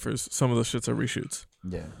BT ciphers, some of those shits are reshoots.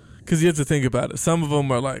 yeah. Because you have to think about it. Some of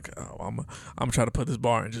them are like, oh, I'm trying to put this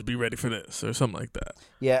bar and just be ready for this or something like that.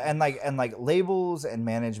 Yeah, and like labels and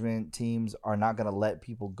management teams are not gonna let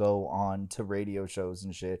people go on to radio shows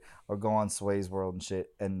and shit or go on Sway's World and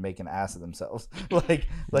shit and make an ass of themselves. like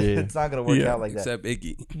Yeah. it's not gonna work Yeah. out like that. Except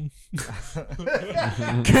Iggy.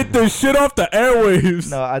 Get this shit off the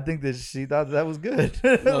airwaves. No, I think that she thought that was good.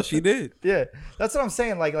 No, she did. Yeah, that's what I'm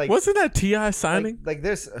saying. Like Wasn't that T.I. signing? like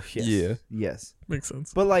there's yes, Yeah. yes, Makes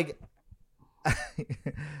sense. but like,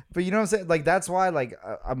 but you know what I'm saying? Like that's why like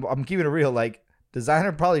I'm keeping it real. Like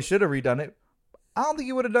designer probably should have redone it. I don't think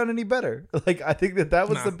he would have done any better. Like I think that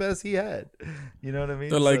was Nah. the best he had. You know what I mean?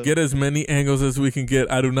 They're like, So- get as many angles as we can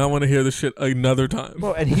get. I do not want to hear this shit another time.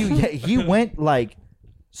 Bro, and he went like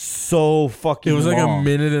so fucking It was like long. a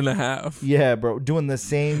minute and a half. Yeah, bro, doing the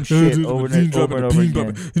same shit over and over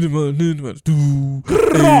again.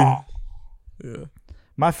 Yeah.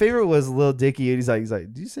 My favorite was Lil Dicky, and he's like,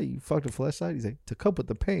 did you say you fucked a fleshlight? He's like, to cope with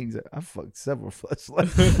the pain. He's like, I fucked several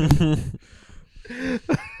fleshlights.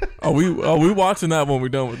 Are we watching that when we're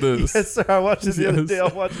done with this? Yes, sir. I watched it the other Yes. day. I'll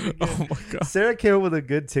watch it again. Oh my god. Sarah came up with a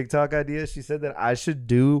good TikTok idea. She said that I should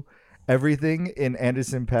do everything in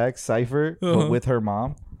Anderson Paak's cipher, Uh-huh. but with her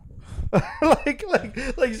mom.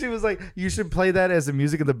 like she was like, you should play that as the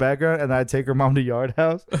music in the background, and I'd take her mom to Yard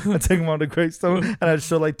House, I'd take her mom to Greystone, and I'd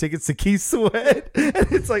show like tickets to Key Sweat, and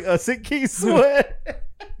it's like us at Key Sweat.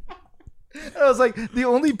 And I was like, the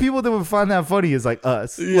only people that would find that funny is like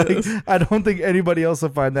us. Yes. Like, I don't think anybody else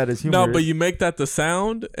would find that as humorous. No, but you make that the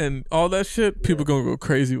sound and all that shit, people gonna go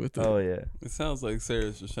crazy with it. Oh yeah, It sounds like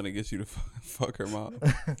Sarah's just trying to get you to fuck her mom.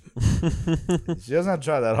 she doesn't have to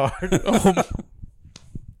try that hard. Oh.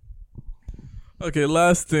 Okay,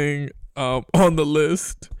 last thing on the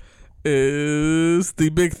list is the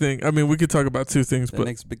big thing. I mean, we could talk about two things, The but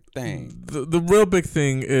next big thing. the real big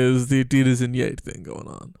thing is the Adidas and Ye thing going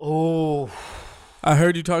on. Oh, I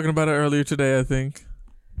heard you talking about it earlier today, I think.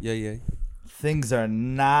 Yeah. things are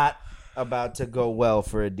not about to go well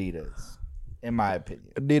for Adidas, in my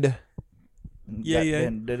opinion. Adidas. Yeah.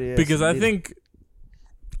 Because I think,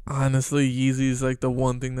 honestly, Yeezy's like the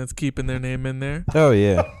one thing that's keeping their name in there. Oh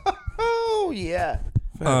yeah. Oh yeah,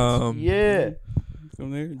 Yeah.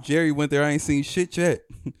 From there, Jerry went there. I ain't seen shit yet.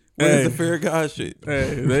 Where's Hey. the fair God shit?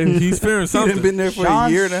 Hey, he's fearing He something. done been there for a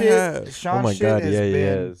year and a half. Sean Oh my shit god, has yeah, he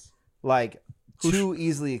been is. like too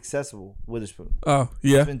easily accessible. Witherspoon. Oh,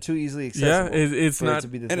 It's yeah. been too easily Yeah, accessible. it's for it not. to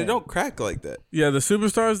be the And thing. it don't crack like that. Yeah, the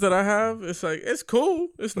superstars that I have, it's like, it's cool.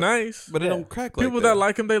 It's nice. But it Yeah. don't crack like People that. that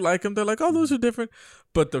like them, they like them. They're like, oh, those are different.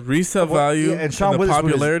 But the resale Well, value yeah, and, and Sean the Witherspoon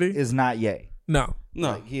popularity, is not Ye. no.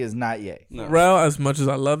 No. Like, he is not Ye. No. Rel, as much as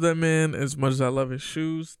I love that man, as much as I love his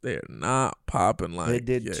shoes, they're not popping like They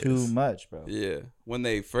did Ye's. too much, bro. Yeah. When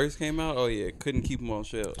they first came out, oh yeah, couldn't keep them on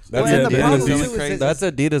shelves. That's Well, and the Adidas. problem too Selling is crazy. that-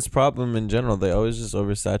 That's Adidas' problem in general. They always just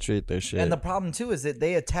oversaturate their shit. And the problem too is that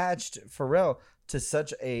they attached Pharrell to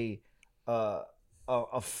such a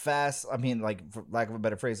fast. I mean, like for lack of a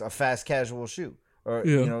better phrase, a fast casual shoe, or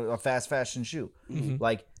Yeah. a fast fashion shoe. Mhm.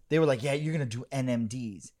 Like they were like, yeah, you're gonna do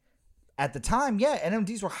NMDs. At the time, yeah,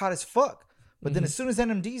 NMDs were hot as fuck. But then as soon as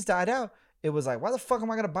NMDs died out, it was like, why the fuck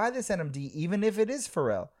am I gonna buy this NMD even if it is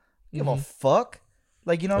Pharrell? Give a fuck.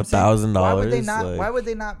 Like, you know what I'm saying? Why would they $1,000, not? like- Why would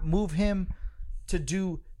they not move him to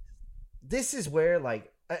do? This is where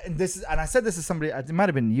like, and this is, and I said this to somebody. It might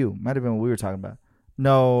have been you. Might have been what we were talking about.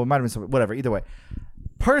 No, it might have been somebody. Whatever. Either way,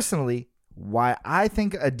 personally, why I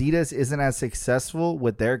think Adidas isn't as successful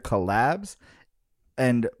with their collabs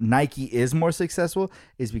and Nike is more successful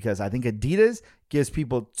is because I think Adidas gives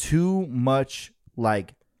people too much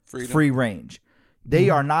like Freedom. free range. They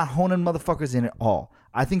are not honing motherfuckers in at all.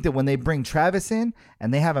 I think that when they bring Travis in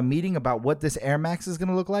and they have a meeting about what this Air Max is going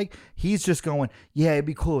to look like, he's just going, yeah, it'd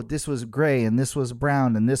be cool if this was gray and this was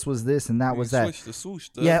brown and this was this and that We was that. switch the swoosh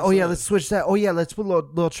to Yeah. the Oh yeah. side. Let's switch that. Oh yeah. Let's put a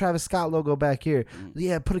little Travis Scott logo back here.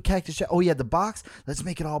 Yeah. Put a cactus. Oh yeah. The box. Let's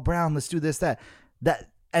make it all brown. Let's do this, that. That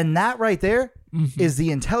right there is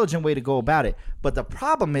the intelligent way to go about it. But the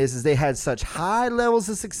problem is they had such high levels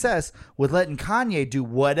of success with letting Kanye do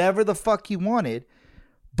whatever the fuck he wanted.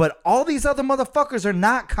 But all these other motherfuckers are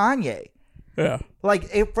not Kanye. Yeah. Like,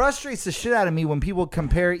 it frustrates the shit out of me when people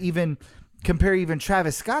compare even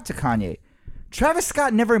Travis Scott to Kanye. Travis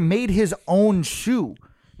Scott never made his own shoe.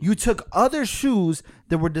 You took other shoes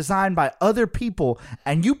that were designed by other people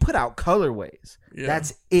and you put out colorways. Yeah.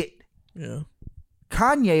 That's it. Yeah.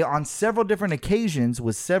 Kanye, on several different occasions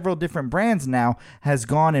with several different brands now, has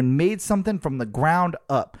gone and made something from the ground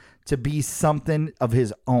up to be something of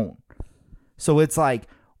his own. So it's like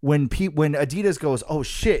when Adidas goes, oh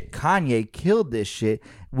shit, Kanye killed this shit.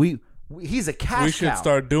 He's a cash We should cow.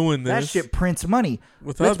 start doing That this. shit prints money.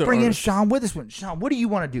 with Let's other bring in artists. Sean Witherspoon. Sean, what do you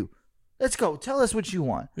want to do? Let's go. Tell us what you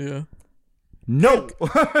want. Yeah. No.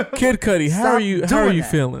 Kid Cudi, how Stop are you doing that.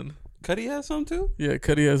 feeling? Cuddy has some too? Yeah,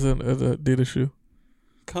 Cudi has an Adidas shoe.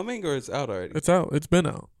 Coming or it's out already? It's out. It's been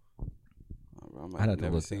out. I might I'd have have to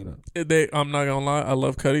never look seen that it. up. I'm not gonna lie. I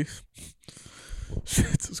love Cuddy's.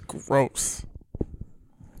 Shit is gross.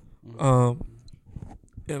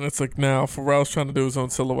 And it's like now Pharrell's trying to do his own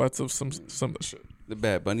silhouettes of some of the shit. The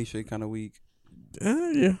Bad Bunny shit kind of weak.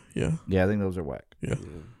 Yeah. Yeah, I think those are whack. Yeah.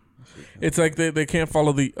 It's like they can't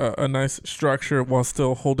follow the a nice structure while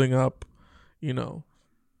still holding up,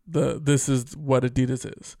 this is what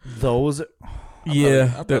Adidas is. Those.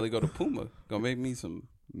 I'd probably go to Puma. Gonna make me some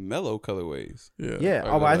mellow colorways. Yeah.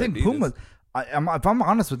 Or Oh, go I to think Adidas. Puma. If I'm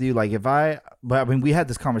honest with you, like we had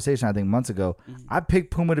this conversation I think months ago. Mm-hmm. I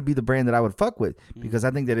picked Puma to be the brand that I would fuck with because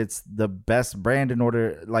I think that it's the best brand in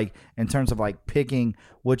order, like in terms of like picking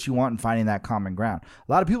what you want and finding that common ground.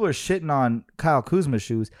 A lot of people are shitting on Kyle Kuzma's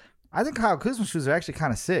shoes. I think Kyle Kuzma's shoes are actually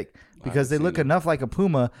kind of sick because they haven't look seen enough like a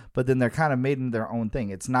Puma, but then they're kind of made into their own thing.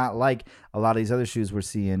 It's not like a lot of these other shoes we're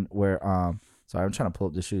seeing where sorry, I'm trying to pull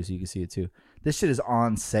up the shoe so you can see it too. This shit is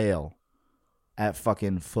on sale at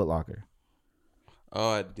fucking Foot Locker.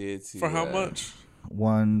 Oh, I did see For how that. much?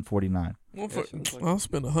 $149. Well, That shit looks like- I'll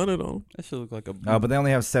spend 100 on them. That should look like a boot. But they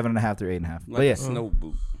only have 7.5 through 8.5. like But yeah, a snow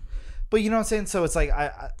boot. but you know what I'm saying. So it's like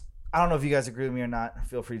I don't know if you guys agree with me or not.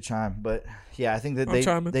 Feel free to chime. But yeah, I think that I'm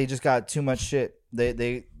chiming. they just got too much shit.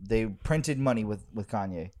 They printed money with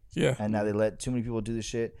Kanye, Yeah. and now they let too many people do this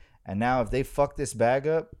shit. And now if they fuck this bag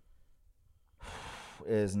up,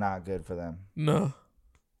 it is not good for them. No.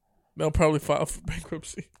 They'll probably file for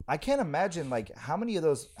bankruptcy. I can't imagine like how many of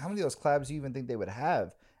those collabs do you even think they would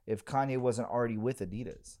have if Kanye wasn't already with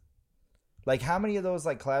Adidas? Like, how many of those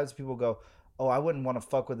like collabs people go, oh, I wouldn't want to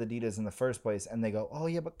fuck with Adidas in the first place, and they go, oh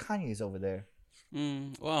yeah, but Kanye's over there.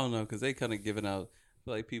 Well, I don't know, because they kind of giving out,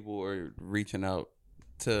 like, people are reaching out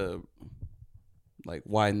to like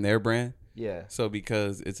widen their brand. Yeah, So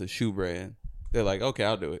because it's a shoe brand, they're like, okay,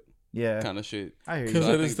 I'll do it, yeah. kind of shit. I hear you. Because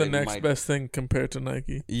So I it think is the they next might- best thing compared to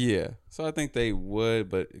Nike. Yeah, so I think they would,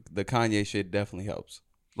 but the Kanye shit definitely helps.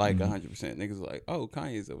 Like Mhm. 100%. Niggas are like, oh,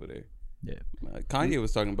 Kanye's over there. Yeah. Kanye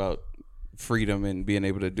was talking about freedom and being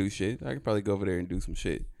able to do shit. I could probably go over there and do some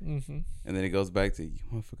shit. Mm-hmm. And then it goes back to, you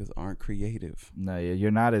motherfuckers aren't creative. No,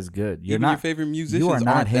 you're not as good. You're Even not. your favorite musicians you are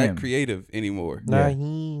not aren't him. that creative anymore. Yeah.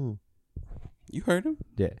 Naheem. You heard him?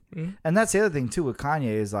 Yeah. Mhm. And that's the other thing too with Kanye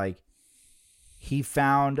is like he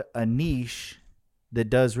found a niche that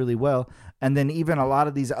does really well. And then even a lot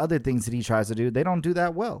of these other things that he tries to do, they don't do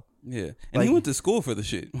that well. Yeah. And Like- he went to school for the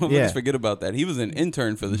shit. Motherfuckers Yeah. forget about that. He was an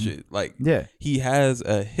intern for the shit. Like, Yeah. he has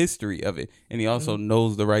a history of it. And he also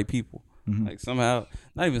knows the right people. Mhm. Like, somehow,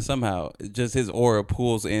 not even somehow, just his aura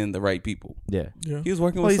pulls in the right people. Yeah. Yeah. He was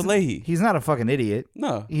working Well, with Salehi. He's not a fucking idiot.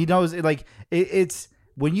 No. He knows like it's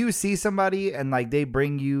when you see somebody and like they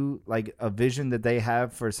bring you like a vision that they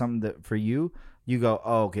have for something that for you, you go,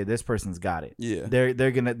 oh, okay, this person's got it. Yeah.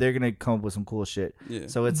 They're gonna come up with some cool shit. Yeah.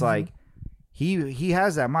 So it's Mhm. like he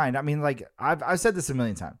has that mind. I mean, like I've said this a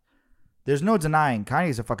million times. There's no denying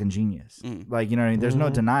Kanye's a fucking genius. Mm. Like, you know what I mean? There's no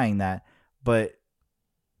Mhm. denying that. But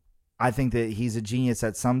I think that he's a genius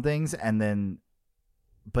at some things, and then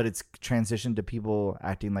but it's transitioned to people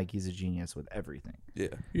acting like he's a genius with everything. Yeah.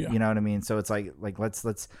 Yeah. You know what I mean? So it's like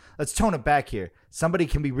let's tone it back here. Somebody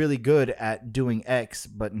can be really good at doing X,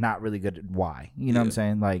 but not really good at Y. You know what I'm Yeah.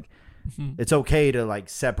 saying? Like Mhm. it's okay to like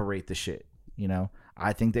separate the shit. You know,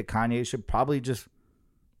 I think that Kanye should probably just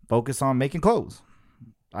focus on making clothes.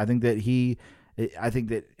 I think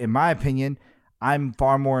that in my opinion, I'm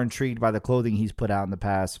far more intrigued by the clothing he's put out in the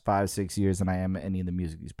past 5-6 years than I am any of the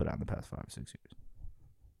music he's put out in the past 5-6 years.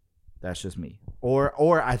 That's just me.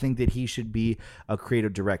 Or I think that he should be a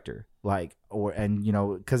creative director,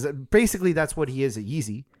 because basically that's what he is at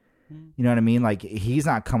Yeezy. You know what I mean? Like he's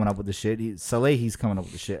not coming up with the shit. He's coming up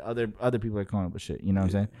with the shit. Other people are coming up with shit. You know what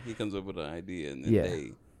I'm saying? He comes up with an idea and then Yeah.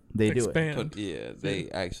 They do it. Expand. they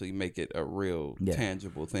actually make it a real Yeah.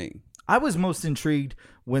 tangible thing. I was most intrigued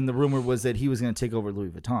when the rumor was that he was going to take over Louis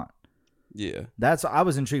Vuitton. Yeah. I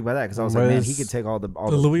was intrigued by that because I was like, man, he could take all the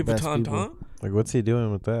The Louis best Vuitton people. Tom? Like, what's he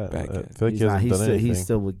doing with that? Back I end. feel like he hasn't done anything. He's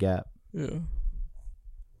still with Gap. Yeah.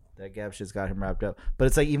 That Gap shit's got him wrapped up. But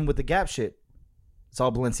it's like even with the Gap shit, it's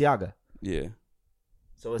all Balenciaga. Yeah.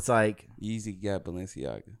 So it's like, Yeezy, Gap,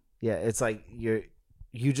 Balenciaga. yeah, it's like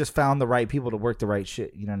you just found the right people to work the right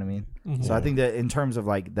shit. You know what I mean? Mhm. So I think that in terms of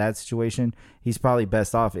like that situation, he's probably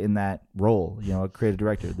best off in that role. You know, a creative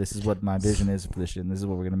director. This is what my vision is for this shit, and this is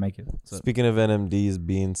what we're gonna make it. So, Speaking of NMDs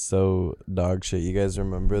being so dog shit, you guys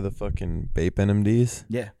remember the fucking Bape NMDs?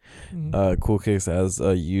 yeah, Mhm. Cool Kicks has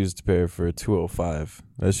a used pair for $205.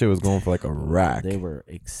 That shit was going for like a rack. they were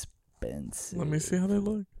expensive. Let me see how they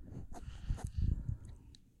look.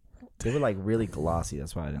 They were like really glossy.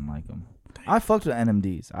 That's why I didn't like them. I fucked with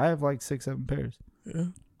NMDs. I have like 6-7 pairs. Yeah.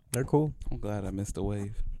 They're cool. I'm glad I missed the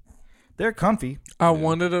wave. They're comfy. I Yeah.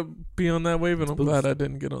 wanted to be on that wave, and I'm Boost. glad I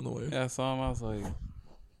didn't get on the wave. Yeah, I saw him. I was like,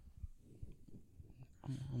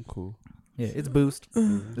 I'm cool. Yeah, it's Boost.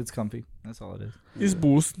 It's comfy. That's all it is. It's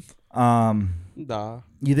boost. Nah.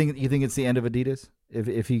 You think it's the end of Adidas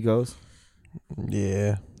if he goes?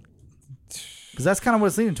 Yeah. Because that's kind of what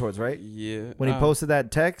it's leaning towards, right? Yeah. When he posted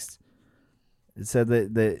that text, it said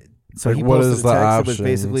that. So Like, he what posted is the the text. It was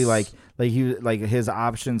basically options? like his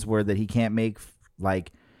options were that he can't make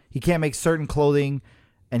certain clothing,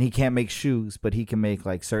 and he can't make shoes, but he can make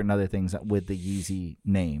like certain other things with the Yeezy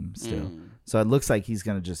name still. So it looks like he's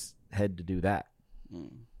gonna just head to do that.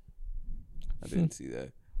 I didn't see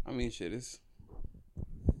that. I mean, shit,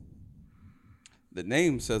 the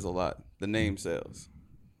name says a lot. The name sells.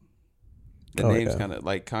 The Oh, name's yeah. kind of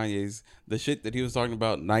like Kanye's. The shit that he was talking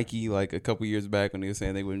about Nike like a couple years back when he was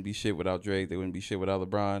saying they wouldn't be shit without Drake, they wouldn't be shit without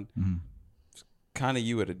LeBron. Kind of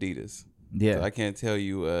you at Adidas. Yeah, So I can't tell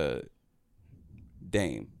you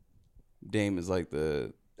Dame. Dame is like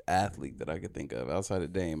the athlete that I could think of. Outside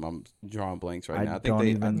of Dame, I'm drawing blanks right now. I think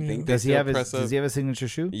they does he still have his press up. does he have a signature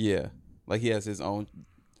shoe? Yeah, like he has his own.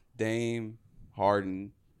 Dame,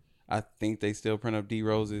 Harden. I think they still print up D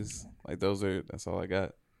Roses. Like that's all I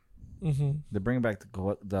got. Mm-hmm. They're bringing back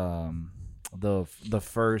the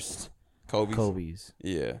first Kobe's.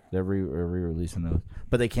 Yeah, They're re-releasing those,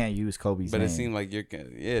 but they can't use Kobe's but name. it seemed like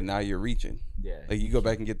now you're reaching. Yeah, Like you go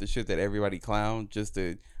back and get the shit that everybody clowned just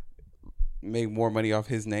to make more money off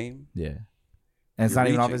his name. yeah. And it's you're not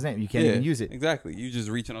even off reaching. his name. You can't Yeah, even use it. Exactly. You just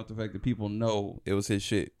reaching off the fact that people know it was his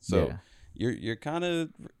shit. So Yeah. you're kind of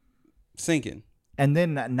sinking. And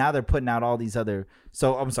then now they're putting out all these other.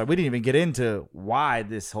 So I'm sorry, we didn't even get into why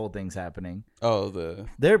this whole thing's happening. Oh,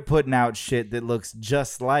 They're putting out shit that looks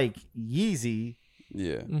just like Yeezy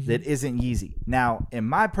yeah. that isn't Yeezy. Now, in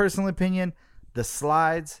my personal opinion, the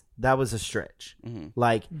slides, that was a stretch.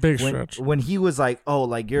 Like Big stretch. When he was like, "Oh,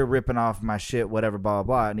 like you're ripping off my shit, whatever, blah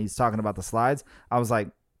blah blah," and he's talking about the slides, I was like,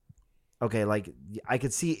 okay, like I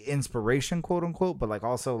could see inspiration, quote unquote, but like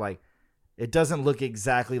also like it doesn't look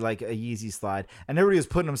exactly like a Yeezy slide. And everybody was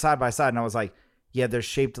putting them side by side, and I was like, yeah, they're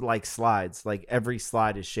shaped like slides. Like every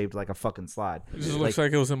slide is shaped like a fucking slide. It just looks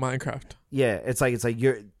like it was in Minecraft. Yeah, it's like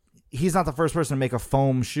he's not the first person to make a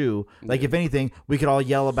foam shoe. Like if anything, we could all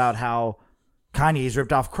yell about how Kanye's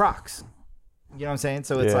ripped off Crocs. You know what I'm saying?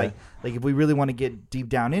 So it's like if we really want to get deep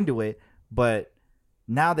down into it, but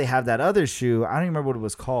now they have that other shoe. I don't even remember what it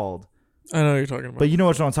was called. I know what you're talking about. But you know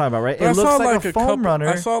what I'm talking about, right? But It looks like a foam runner.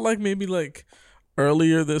 I saw like maybe like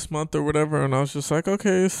earlier this month or whatever, and I was just like,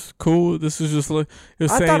 okay, it's cool. This is just like I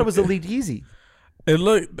thought it was Elite Yeezy. It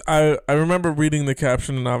looked. I remember reading the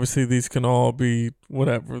caption, and obviously these can all be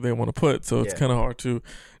whatever they want to put, so it's kind of hard to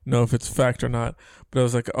know if it's fact or not. But I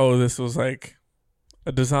was like, oh, this was like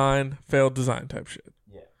a failed design type shit.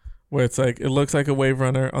 Yeah. Where it's like it looks like a Wave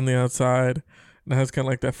Runner on the outside. And it has kind of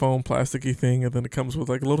like that foam plasticky thing, and then it comes with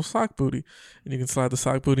like a little sock booty, and you can slide the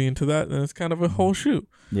sock booty into that, and it's kind of a whole shoe.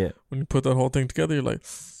 Yeah. When you put that whole thing together, you're like,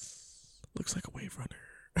 looks like a Wave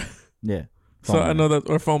Runner. Yeah. So I know that,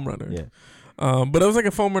 or Foam Runner. Yeah. But it was like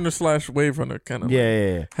a Foam Runner / Wave Runner kind of.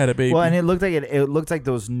 Yeah. Had a baby. Well, and it looked like it looked like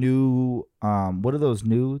those new what are those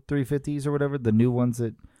new 350s or whatever, the new ones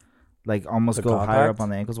that like almost The go higher compact? up on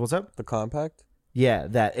the ankles. What's up? The compact? Yeah,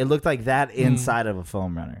 that it looked like that inside of a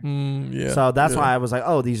foam runner. Yeah. So that's why I was like,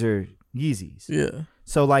 oh, these are Yeezys. Yeah.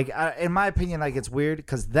 So like, in my opinion, like it's weird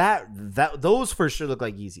because those for sure look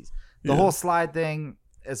like Yeezys. The whole slide thing,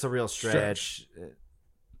 it's a real stretch.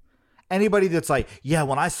 Anybody that's like, yeah,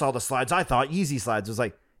 when I saw the slides, I thought Yeezy slides. Was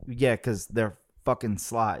like, yeah, because they're fucking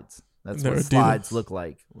slides. That's They're what Adidas. slides look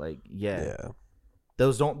like. Like, yeah.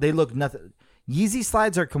 Those they look nothing. Yeezy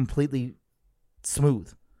slides are completely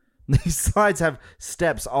smooth. These slides have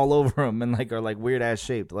steps all over them and like are like weird ass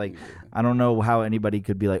shaped. Like I don't know how anybody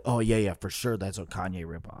could be like, oh yeah, for sure that's a Kanye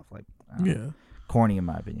ripoff. Like corny in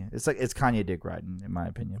my opinion. It's like it's Kanye dick riding in my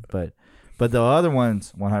opinion. But the other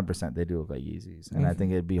ones, 100% they do look like Yeezys, and I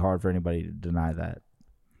think it'd be hard for anybody to deny that.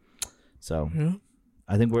 So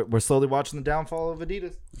I think we're slowly watching the downfall of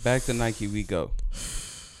Adidas. Back to Nike we go.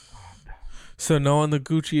 So no on the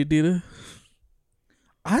Gucci Adidas.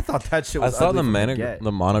 I thought that shit was I saw ugly the from the get.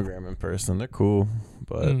 the monogram in person. They're cool,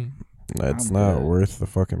 but it's I'm not good. worth the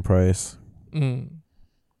fucking price. I'm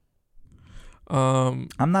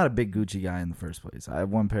not a big Gucci guy in the first place. I have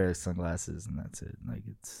one pair of sunglasses and that's it. Like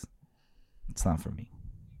it's not for me.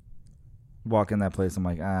 Walk in that place, I'm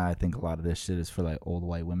like, I think a lot of this shit is for like old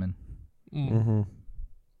white women.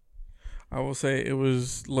 I will say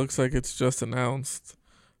looks like it's just announced.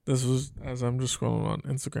 This was as I'm just scrolling on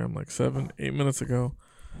Instagram like 7-8 minutes ago.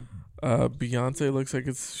 Beyonce looks like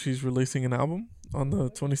she's releasing an album on the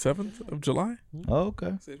 27th of July. Oh, okay.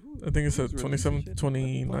 I think it said 27th,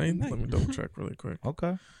 29th. Let me double check really quick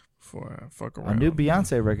Okay. before I fuck A around. new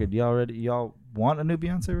Beyonce record. Y'all want a new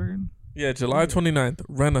Beyonce record? Yeah, July 29th,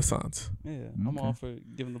 Renaissance. Yeah, I'm all for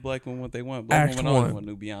giving the black women what they want. Act Black women always one. want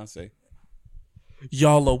new Beyonce.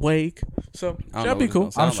 Y'all awake. So I don't that'd know be what it's cool.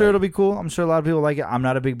 gonna sound I'm sure like. it'll be cool. I'm sure a lot of people like it. I'm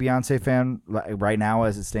not a big Beyonce fan right now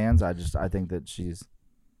as it stands. I think that she's.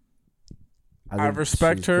 I think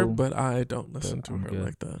respect she's her, cool. but I don't listen to I'm her good.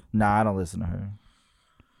 like that. Nah, I don't listen to her.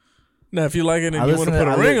 Now, if you like it I and you want to listen put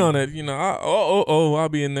to- a I ring li- on it, I'll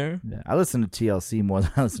be in there. Yeah, I listen to TLC more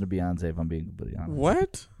than I listen to Beyonce. If I'm being completely honest.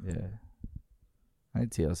 What? Yeah, I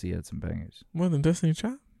think TLC had some bangers. More than Destiny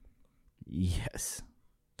Child? Yes.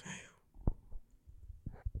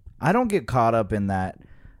 I don't get caught up in that.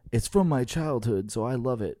 It's from my childhood, so I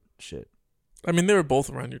love it. Shit. I mean, they were both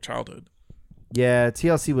around your childhood. Yeah,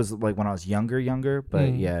 TLC was like when I was younger, but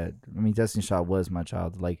Mm. yeah, I mean, Destiny Child was my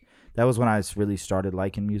childhood. Like that was when I really started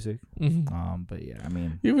liking music. Mm-hmm. But yeah, I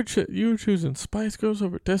mean, You were choosing Spice Girls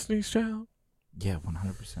over Destiny's Child? yeah,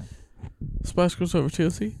 100%. Spice Girls over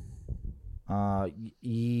TLC?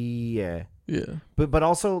 Yeah, Yeah. but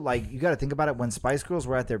also like you got to think about it. When Spice Girls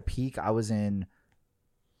were at their peak, I was in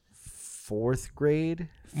 4th grade,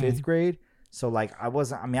 5th grade. So like I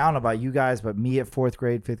wasn't. I mean, I don't know about you guys, but me at 4th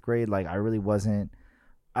grade, 5th grade, like I really wasn't.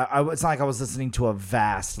 It's not like I was listening to a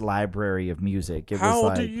vast library of music. It How was old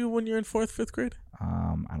like, are you when you're in 4th, 5th grade?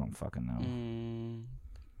 I don't fucking know.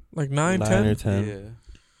 Like 9, 9 10? or 10. Yeah.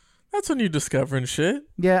 That's when you're discovering shit.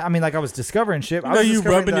 Yeah, I mean, like I was discovering shit. You I know, was you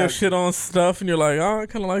discovering rubbing your that- shit on stuff and you're like, oh, I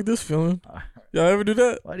kind of like this feeling. Y'all ever do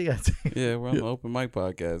that? Why do you gotta say? Yeah, we're on the open mic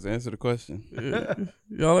podcast. Answer the question. Yeah.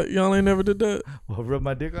 Y'all ain't never did that? Well, rub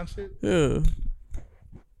my dick on shit? Yeah.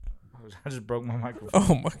 I just broke my microphone.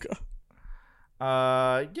 Oh my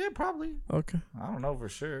god. Yeah, probably. Okay. I don't know for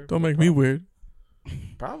sure. Don't make me weird.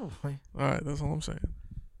 Probably. All right, that's all I'm saying.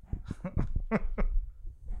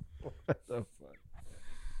 What the fuck?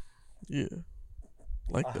 Yeah.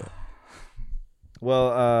 Like that.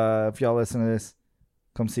 Well, if y'all listen to this,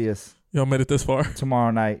 come see us Y'all made it this far.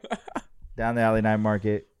 tomorrow night down the Alley Night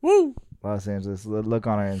Market, Woo! Los Angeles. Look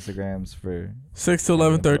on our Instagrams for 6 to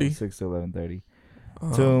 11:30. 6 to 11:30.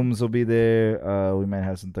 Tombs will be there. We might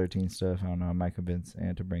have some 13 stuff. I don't know. I might convince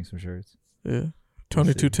Ann to bring some shirts. Yeah. Tony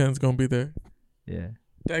We'll see. 210's gonna be there. Yeah.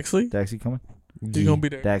 Daxley, Daxie coming? you gonna be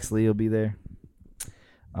there? Daxley will be there.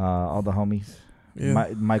 All the homies.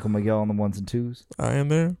 Yeah. Michael Miguel on the ones and twos. I am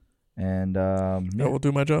there. And I will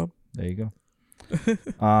do my job. there you go.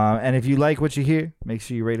 And if you like what you hear, make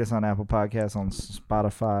sure you rate us on Apple Podcasts, on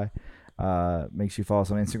Spotify. Make sure you follow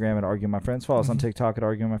us on Instagram at Argue With My Friends. Follow us on TikTok at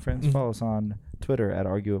Argue With My Friends. Follow us on Twitter at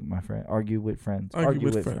Argue With My Friend. Argue With Friends. Argue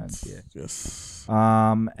with friends. Yeah. Yes.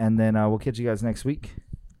 And then we'll catch you guys next week.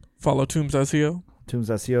 Follow Tombs SEO.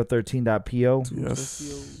 Tombs.co 13.po.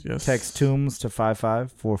 Yes. Yes. Text Tombs to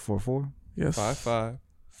 55444. Yes.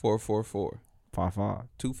 55444. 55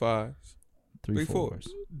 2 5s. 3 3 4s. 4s.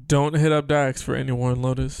 Don't hit up Dax for any Warren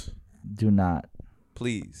Lotus, Do not.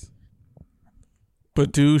 Please.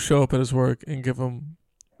 but do show up at his work and give him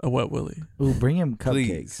a wet willy. Ooh, bring him cupcakes.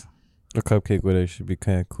 Please. A cupcake with it should be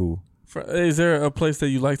kind of cool. Is there a place that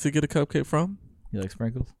you like to get a cupcake from? You like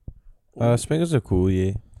sprinkles? Sprinkles are cool,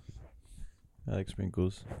 yeah. I like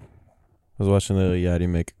sprinkles. I was watching Lil Yachty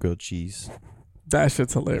make a grilled cheese. That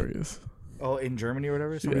shit's hilarious. Oh, in Germany or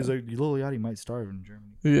whatever? Somebody's like, Lil Yachty might starve in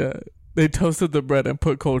Germany. Yeah. They toasted the bread and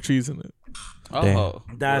put cold cheese in it. Oh.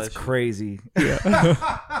 That's bless you. crazy.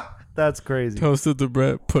 Yeah. That's crazy. Toasted the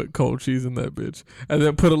bread, put cold cheese in that bitch. And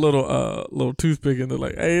then put a little toothpick in there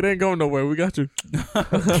like, hey, it ain't going nowhere. We got you.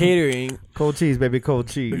 Catering. Cold cheese, baby. Cold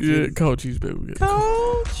cheese. Yeah, cold cheese, baby.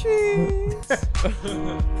 Cold cheese.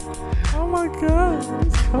 Oh my God.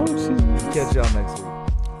 It's cold cheese. Catch y'all next week.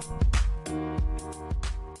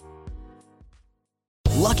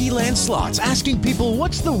 Lucky Land Slots, asking people,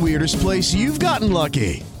 what's the weirdest place you've gotten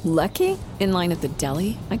lucky? Lucky? In line at the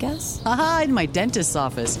deli, I guess? Aha, in my dentist's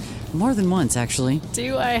office. More than once, actually.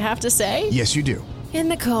 Do I have to say? Yes, you do. In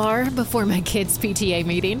the car before my kids' PTA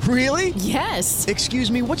meeting. Really? Yes. Excuse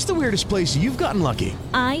me, what's the weirdest place you've gotten lucky?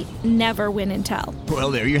 I never win and tell. Well,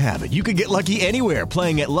 there you have it. You can get lucky anywhere,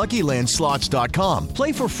 playing at LuckyLandSlots.com.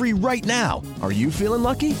 Play for free right now. Are you feeling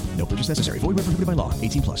lucky? No purchase necessary. Void where prohibited by law.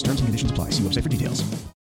 18+. Terms and conditions apply. See website for details.